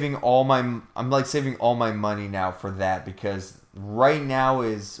like saving all my money now for that because right now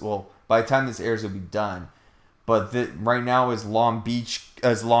is, well, by the time this airs it'll be done. But right now is Los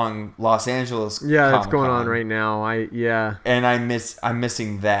Angeles. Yeah, that's Comic-Con. going on right now. And I'm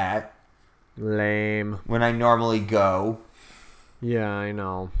missing that. Lame. When I normally go. Yeah, I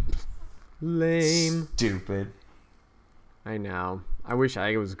know. Lame. Stupid. I know. I wish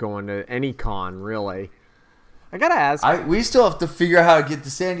I was going to any con, really. I gotta ask. We still have to figure out how to get to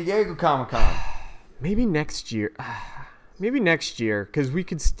San Diego Comic-Con. Maybe next year. Because we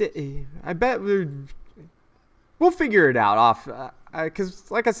could stay. I bet we'll figure it out off. Because,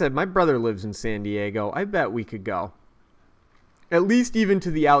 like I said, my brother lives in San Diego. I bet we could go. At least even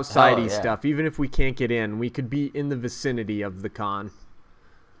to the outside-y stuff. Even if we can't get in, we could be in the vicinity of the con.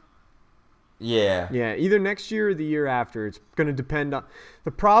 Yeah. Yeah, either next year or the year after. It's going to depend on...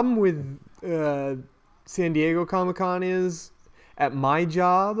 The problem with San Diego Comic-Con is, at my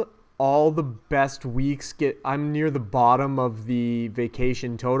job, all the best weeks I'm near the bottom of the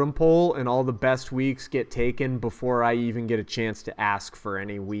vacation totem pole, and all the best weeks get taken before I even get a chance to ask for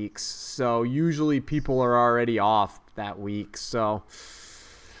any weeks. So usually people are already off that week, so...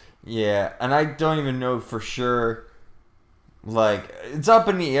 Yeah, and I don't even know for sure. Like, it's up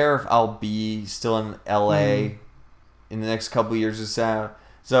in the air if I'll be still in LA in the next couple years or so.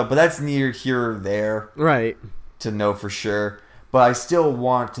 But that's neither here or there. Right. To know for sure. But I still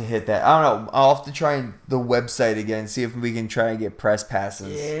want to hit that. I don't know. I'll have to try the website again, see if we can try and get press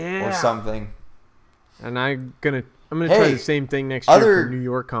passes or something. And I'm gonna try the same thing next year for New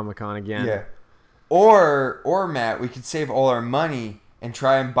York Comic Con again. Yeah. Or Matt, we could save all our money and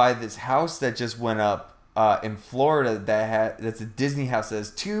try and buy this house that just went up in Florida that's a Disney house that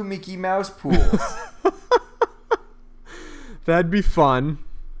has 2 Mickey Mouse pools. That'd be fun.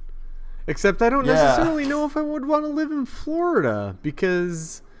 Except I don't necessarily know if I would want to live in Florida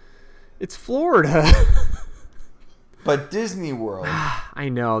because it's Florida. But Disney World. I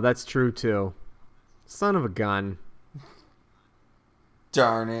know, that's true too. Son of a gun.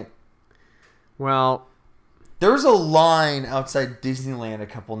 Darn it. Well, there was a line outside Disneyland a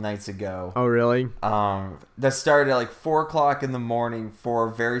couple nights ago. Oh, really? That started at like 4 o'clock in the morning for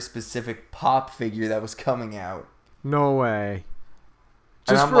a very specific pop figure that was coming out. No way.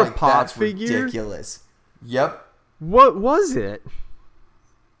 And Just I'm for like, a pop that's figure? ridiculous. Yep. What was it?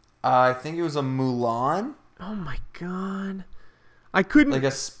 I think it was a Mulan. Oh my god. I couldn't Like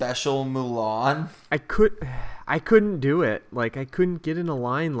a special Mulan. I couldn't do it. Like I couldn't get in a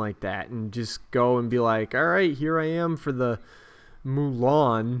line like that and just go and be like, "All right, here I am for the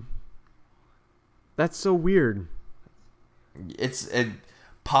Mulan." That's so weird.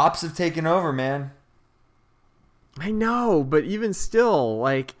 Pops have taken over, man. I know, but even still,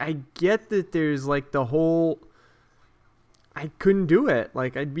 like I get that there's like the whole I couldn't do it.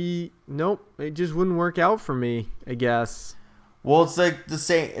 Like nope, it just wouldn't work out for me, I guess. Well, it's like the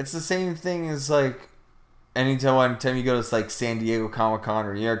same. It's the same thing as like anytime you go to like San Diego Comic-Con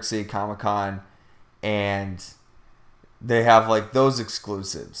or New York City Comic-Con, and they have like those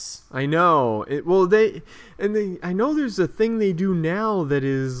exclusives. I know. I know there's a thing they do now that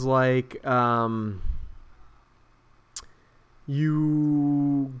is like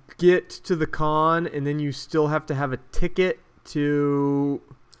you get to the con and then you still have to have a ticket to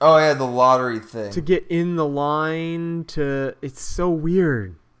Oh yeah, the lottery thing. to get in the line to it's so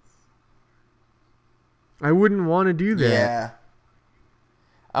weird. I wouldn't want to do that. Yeah.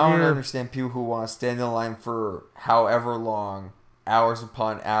 I don't Yeah. understand people who want to stand in line for however long, hours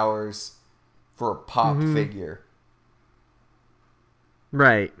upon hours, for a pop figure.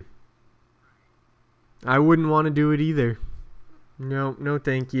 Right. I wouldn't want to do it either. No,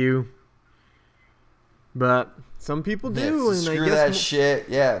 thank you. But some people do, and screw I guess that shit.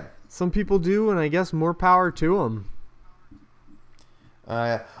 Yeah. some people do, and I guess more power to them.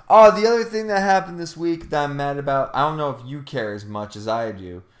 The other thing that happened this week that I'm mad about, I don't know if you care as much as I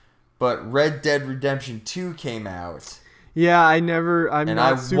do, but Red Dead Redemption 2 came out. Yeah, I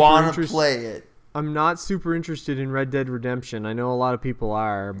want to play it. I'm not super interested in Red Dead Redemption. I know a lot of people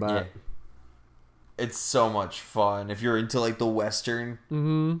are, but Yeah. It's so much fun if you're into like the Western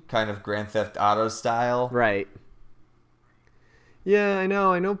kind of Grand Theft Auto style. right. Yeah, I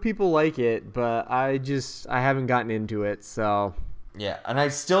know people like it, but I haven't gotten into it, so Yeah, and I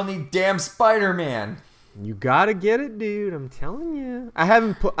still need damn Spider-Man. you gotta get it, dude. I'm telling you.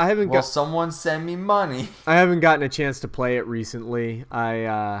 Someone send me money. I haven't gotten a chance to play it recently.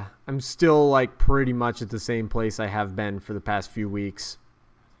 I'm still like pretty much at the same place I have been for the past few weeks.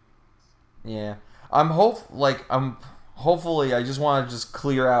 Yeah. Hopefully I just want to just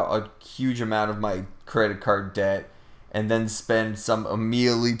clear out a huge amount of my credit card debt and then spend some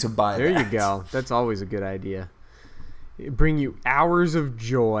immediately to buy There that. you go. That's always a good idea. It'd bring you hours of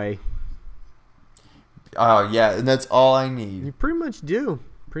joy. Oh, yeah, and that's all I need. You pretty much do.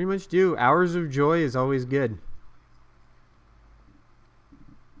 Hours of joy is always good.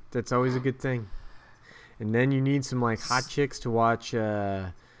 That's always a good thing. And then you need some like hot chicks to watch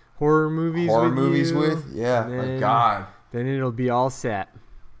horror movies with. Yeah, my God. Then it'll be all set.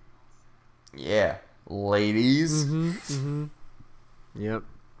 Yeah, ladies. Yep,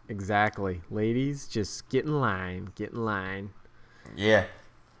 exactly. Ladies, just get in line. Yeah,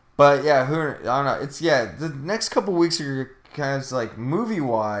 but yeah, I don't know. The next couple weeks are kind of like movie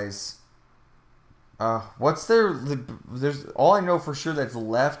wise. There's all I know for sure that's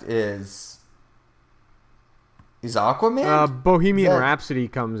left is Aquaman. Bohemian Rhapsody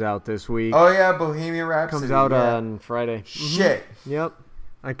comes out this week. Oh yeah, Bohemian Rhapsody Comes out on Friday. Shit. Yep.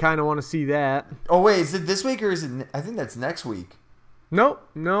 I kind of want to see that. Oh wait, is it this week or is it? I think that's next week. Nope.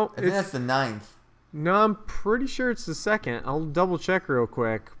 I think that's the 9th. No, I'm pretty sure it's the 2nd. I'll double check real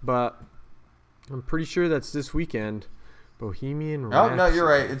quick, but I'm pretty sure that's this weekend. Bohemian Rhapsody. Oh no, you're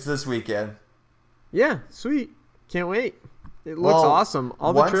right. It's this weekend. Yeah, sweet. Can't wait. It looks awesome.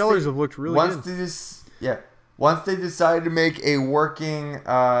 All the trailers have looked really good. Once they decide to make a working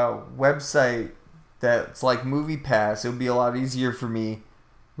website that's like Movie Pass, it would be a lot easier for me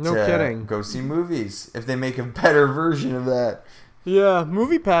to go see movies if they make a better version of that. Yeah,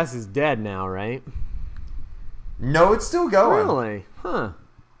 Movie Pass is dead now, right? No, it's still going. Really? Huh.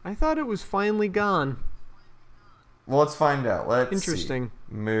 I thought it was finally gone. Well, let's find out. Interesting. See.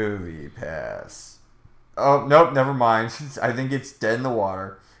 Movie Pass. Oh, nope, never mind. I think it's dead in the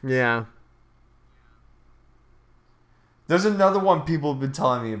water. Yeah. There's another one people have been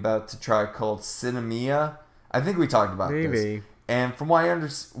telling me about to try called Cinemia. I think we talked about this. And from what I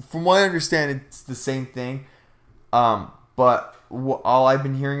understand, it's the same thing. But all I've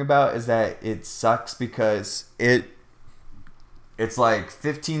been hearing about is that it sucks because it's like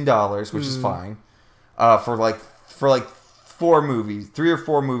 $15, which is fine, for 3 or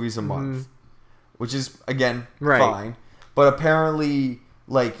 4 movies a month, which is again fine. But apparently,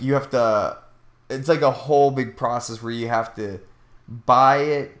 like you have to, it's like a whole big process where you have to buy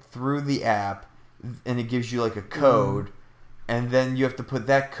it through the app, and it gives you like a code, and then you have to put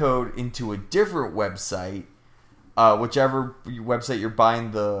that code into a different website, whichever website you're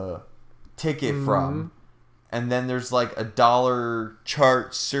buying the ticket from. And then there's like a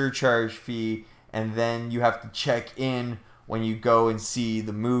 $1 surcharge fee, and then you have to check in when you go and see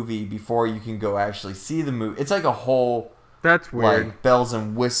the movie before you can go actually see the movie. It's like a whole... That's weird. Like bells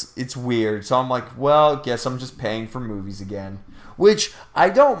and whistles. It's weird. So I'm like, well, guess I'm just paying for movies again. Which, I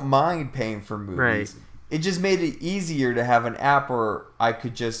don't mind paying for movies. Right. It just made it easier to have an app where I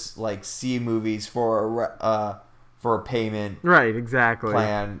could just like see movies for a payment. Right, exactly.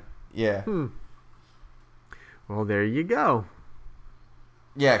 Plan. Yeah. Well, there you go.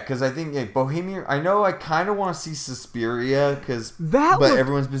 Yeah, because I think Bohemian... I know I kind of want to see Suspiria, but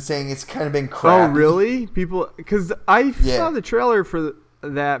everyone's been saying it's kind of been crappy. Oh, really? People... Because I saw the trailer for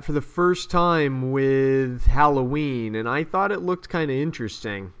that for the first time with Halloween, and I thought it looked kind of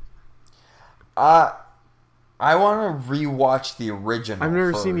interesting. I want to rewatch the original. I've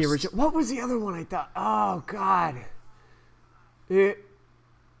never seen the original. What was the other one I thought? Oh, God.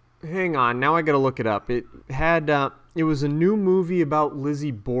 Hang on, now I gotta look it up. It had it was a new movie about Lizzie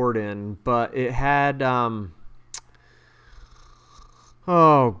Borden, but it had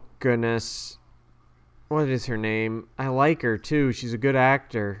oh goodness, what is her name? I like her too. She's a good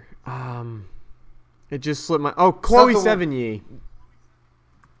actor. It just slipped my Chloe Sevigny.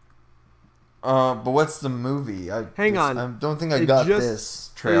 But what's the movie? Hang on, I don't think I got this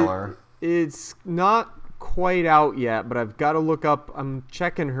trailer. It's not quite out yet, but I've got to look up. I'm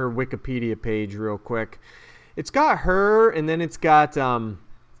checking her Wikipedia page real quick. It's got her, and then it's got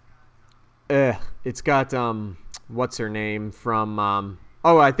what's her name from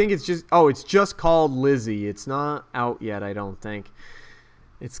I think it's just called Lizzie. It's not out yet, I don't think.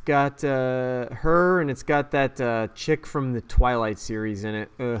 It's got her, and it's got that chick from the Twilight series in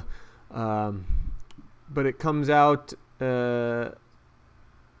it. But it comes out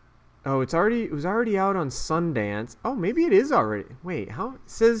it was already out on Sundance. Oh, maybe it is already. Wait, how? It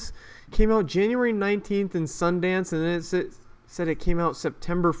says came out January 19th in Sundance, and then it said it came out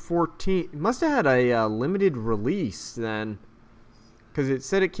September 14th. It must have had a limited release then, because it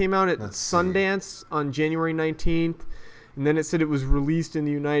said it came out at Sundance on January 19th, and then it said it was released in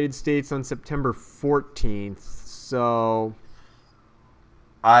the United States on September 14th. So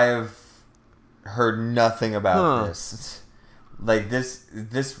I've heard nothing about this. Like this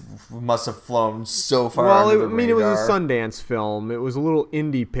must have flown so far. Well, under the radar. it was a Sundance film. It was a little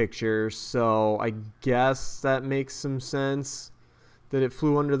indie picture, so I guess that makes some sense that it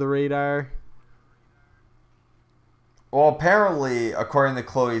flew under the radar. Well, apparently, according to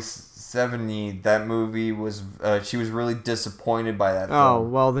Chloe Sevigny, that movie was she was really disappointed by that film. Oh,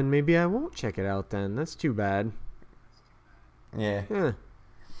 well, then maybe I won't check it out then. That's too bad. Yeah. Yeah.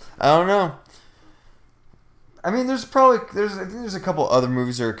 I don't know. I mean, I think there's a couple other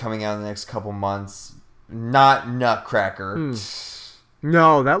movies that are coming out in the next couple months. Not Nutcracker.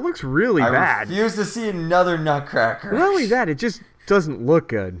 No, that looks really bad. I refuse to see another Nutcracker. Not only that, it just doesn't look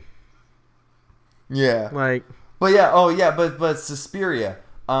good. Yeah. But Suspiria.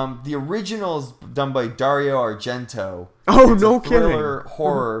 The original is done by Dario Argento. Oh, it's no a thriller, kidding.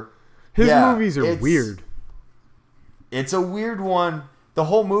 horror. His movies are weird. It's a weird one. The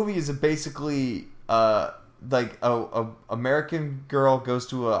whole movie is basically like a American girl goes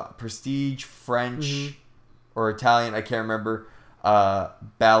to a prestige French or Italian, I can't remember,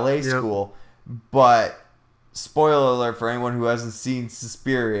 ballet school. But spoiler alert for anyone who hasn't seen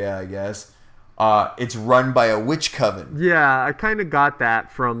Suspiria, I guess. It's run by a witch coven. Yeah, I kind of got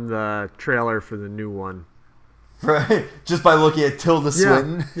that from the trailer for the new one. Right? Just by looking at Tilda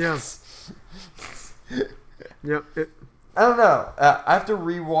Swinton. Yeah. Yep. I don't know. I have to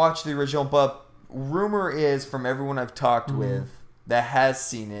rewatch the original, but rumor is from everyone I've talked with that has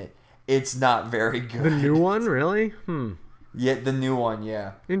seen it, it's not very good. The new one, really? Yeah, the new one,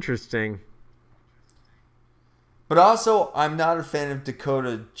 yeah. Interesting. But also, I'm not a fan of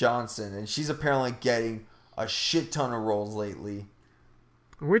Dakota Johnson, and she's apparently getting a shit ton of roles lately.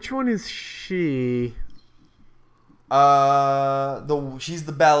 Which one is she? She's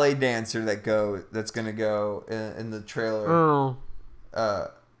the ballet dancer that's gonna go in the trailer. Oh.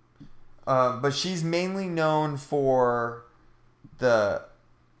 But she's mainly known for the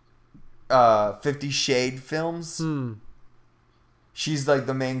 50 Shade films. She's like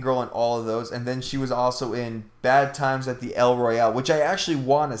the main girl in all of those, and then she was also in Bad Times at the El Royale, which I actually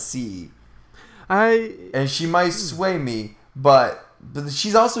want to see. And she might sway me, But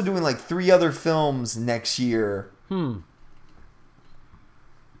she's also doing like 3 other films next year.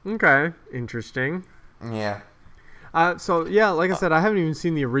 Okay, interesting. Yeah. So yeah, like I said, I haven't even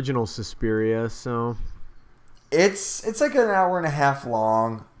seen the original Suspiria, so It's like an hour and a half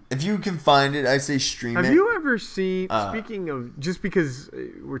long. If you can find it, I say stream it. have you ever seen? Speaking of, just because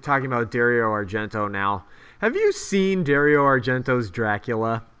we're talking about Dario Argento now, have you seen Dario Argento's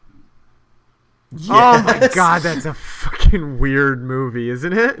Dracula? Yes. Oh my god, that's a fucking weird movie,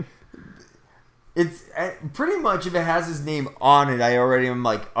 isn't it? It's pretty much, if it has his name on it, I already am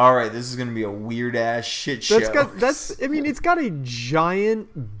like, all right, this is gonna be a weird ass shit show. I mean, it's got a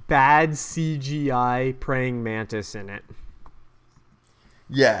giant bad CGI praying mantis in it.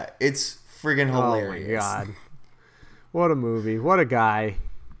 Yeah, it's friggin' hilarious. Oh my god, what a movie! What a guy.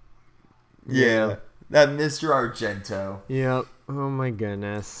 Yeah, that Mr. Argento. Yep. Oh my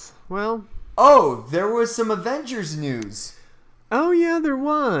goodness. Well. Oh, there was some Avengers news. Oh yeah, there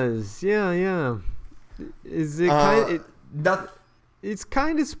was. Yeah. Is it kind of? It's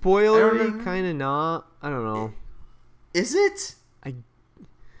kind of spoilery, kind of not. I don't know. Is it? I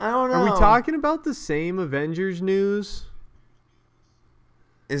don't know. Are we talking about the same Avengers news?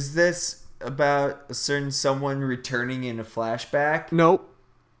 Is this about a certain someone returning in a flashback? Nope.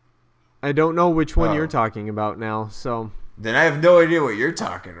 I don't know which one you're talking about now. So. Then I have no idea what you're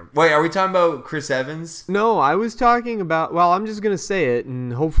talking about. Wait, are we talking about Chris Evans? No, I was talking about... Well, I'm just going to say it,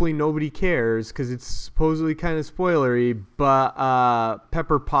 and hopefully nobody cares, because it's supposedly kind of spoilery, but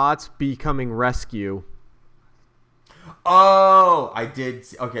Pepper Potts becoming Rescue. Oh, I did.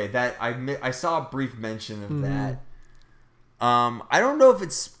 Okay, that I saw a brief mention of that. I don't know if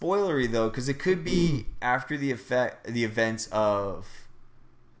it's spoilery, though, because it could be after the events of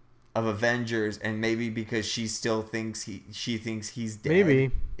Avengers, and maybe because she still thinks she thinks he's dead,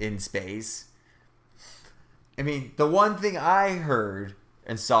 maybe, in space. I mean, the one thing I heard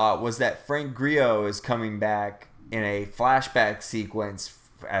and saw was that Frank Grillo is coming back in a flashback sequence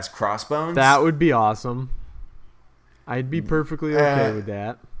as Crossbones. That would be awesome. I'd be perfectly okay with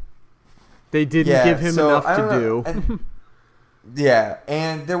that. They didn't give him enough to do. Yeah,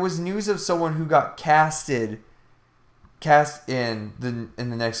 and there was news of someone who got cast in the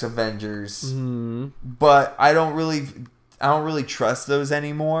next Avengers, but I don't really trust those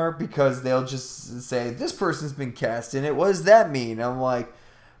anymore, because they'll just say this person's been cast in it. What does that mean? I'm like,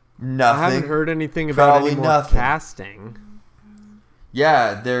 nothing. I haven't heard anything about any more casting.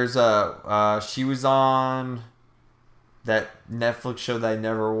 Yeah, there's she was on that Netflix show that I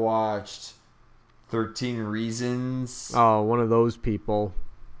never watched, 13 Reasons. Oh, one of those people.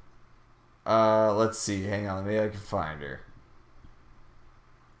 Let's see. Hang on. Maybe I can find her.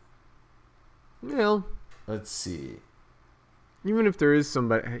 Well, let's see. Even if there is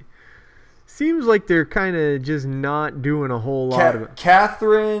somebody, seems like they're kind of just not doing a whole lot of it.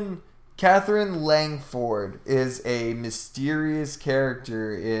 Catherine Langford is a mysterious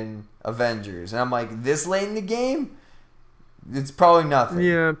character in Avengers, and I'm like, this late in the game, it's probably nothing.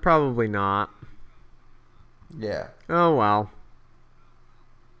 Yeah, probably not. Yeah. Oh well.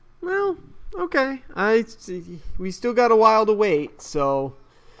 Well, okay. We still got a while to wait, so.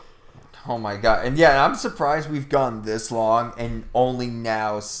 Oh my god. And yeah, I'm surprised we've gone this long and only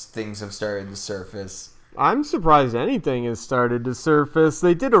now things have started to surface. I'm surprised anything has started to surface.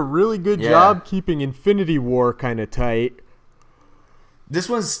 They did a really good job keeping Infinity War kind of tight. This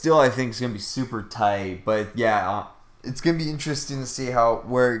one still, I think, is going to be super tight, but yeah, it's going to be interesting to see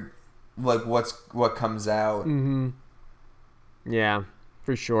what comes out. Mm-hmm. Yeah,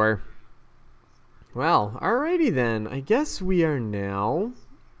 for sure. Well, alrighty then. I guess we are now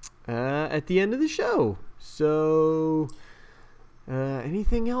at the end of the show. So,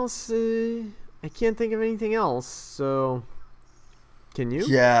 anything else? I can't think of anything else. So, can you?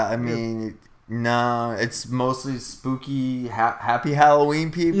 Yeah, I mean, no, it's mostly spooky, happy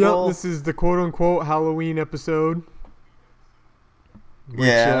Halloween, people. Yep, this is the quote-unquote Halloween episode.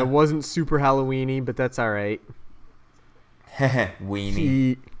 Which wasn't super Halloween-y, but that's all right.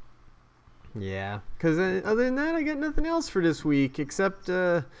 Weenie. Yeah, because other than that, I got nothing else for this week, except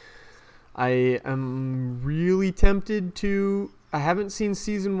I am really tempted to... I haven't seen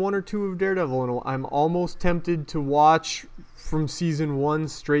season 1 or 2 of Daredevil, and I'm almost tempted to watch from season 1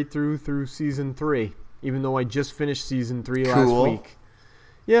 straight through season 3, even though I just finished season 3 last week.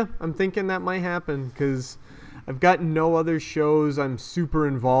 Yeah, I'm thinking that might happen, because I've got no other shows I'm super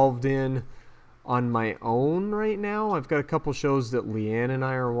involved in on my own right now. I've got a couple shows that Leanne and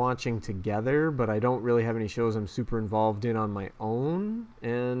I are watching together, but I don't really have any shows I'm super involved in on my own,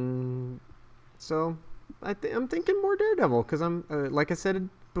 and so I'm thinking more Daredevil, because I'm like I said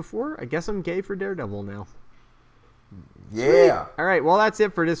before, I guess I'm gay for Daredevil now. Yeah. All right, well, that's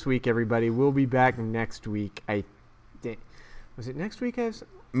it for this week, everybody. We'll be back next week. Was it next week?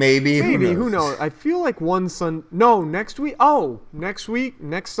 Maybe. Who knows? I feel like next week. Oh,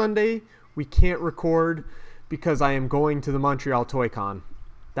 next Sunday, we can't record because I am going to the Montreal Toy Con.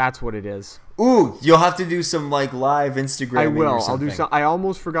 That's what it is. Ooh, you'll have to do some like live Instagram. I will. Or something. I'll do some. I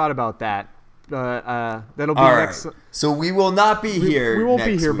almost forgot about that. That'll be All next. Right. So we will not be here. We won't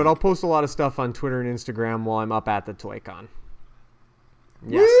be here, week. but I'll post a lot of stuff on Twitter and Instagram while I'm up at the Toy Con.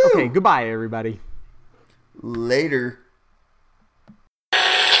 Yes. Woo! Okay. Goodbye, everybody. Later.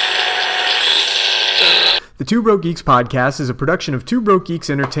 The Two Broke Geeks podcast is a production of Two Broke Geeks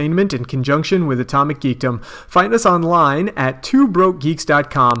Entertainment in conjunction with Atomic Geekdom. Find us online at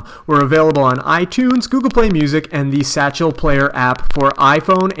twobrokegeeks.com. We're available on iTunes, Google Play Music, and the Satchel Player app for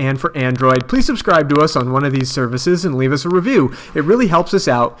iPhone and for Android. Please subscribe to us on one of these services and leave us a review. It really helps us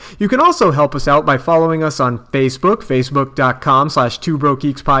out. You can also help us out by following us on Facebook,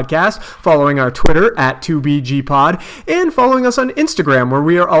 facebook.com/twobrokegeekspodcast, following our Twitter at 2BGPod, and following us on Instagram, where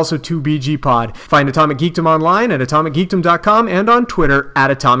we are also 2BGPod. Find Atomic Geekdom online at atomicgeekdom.com and on Twitter at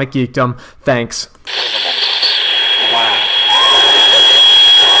Atomic Geekdom. Thanks.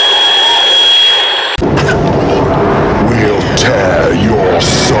 We'll tear your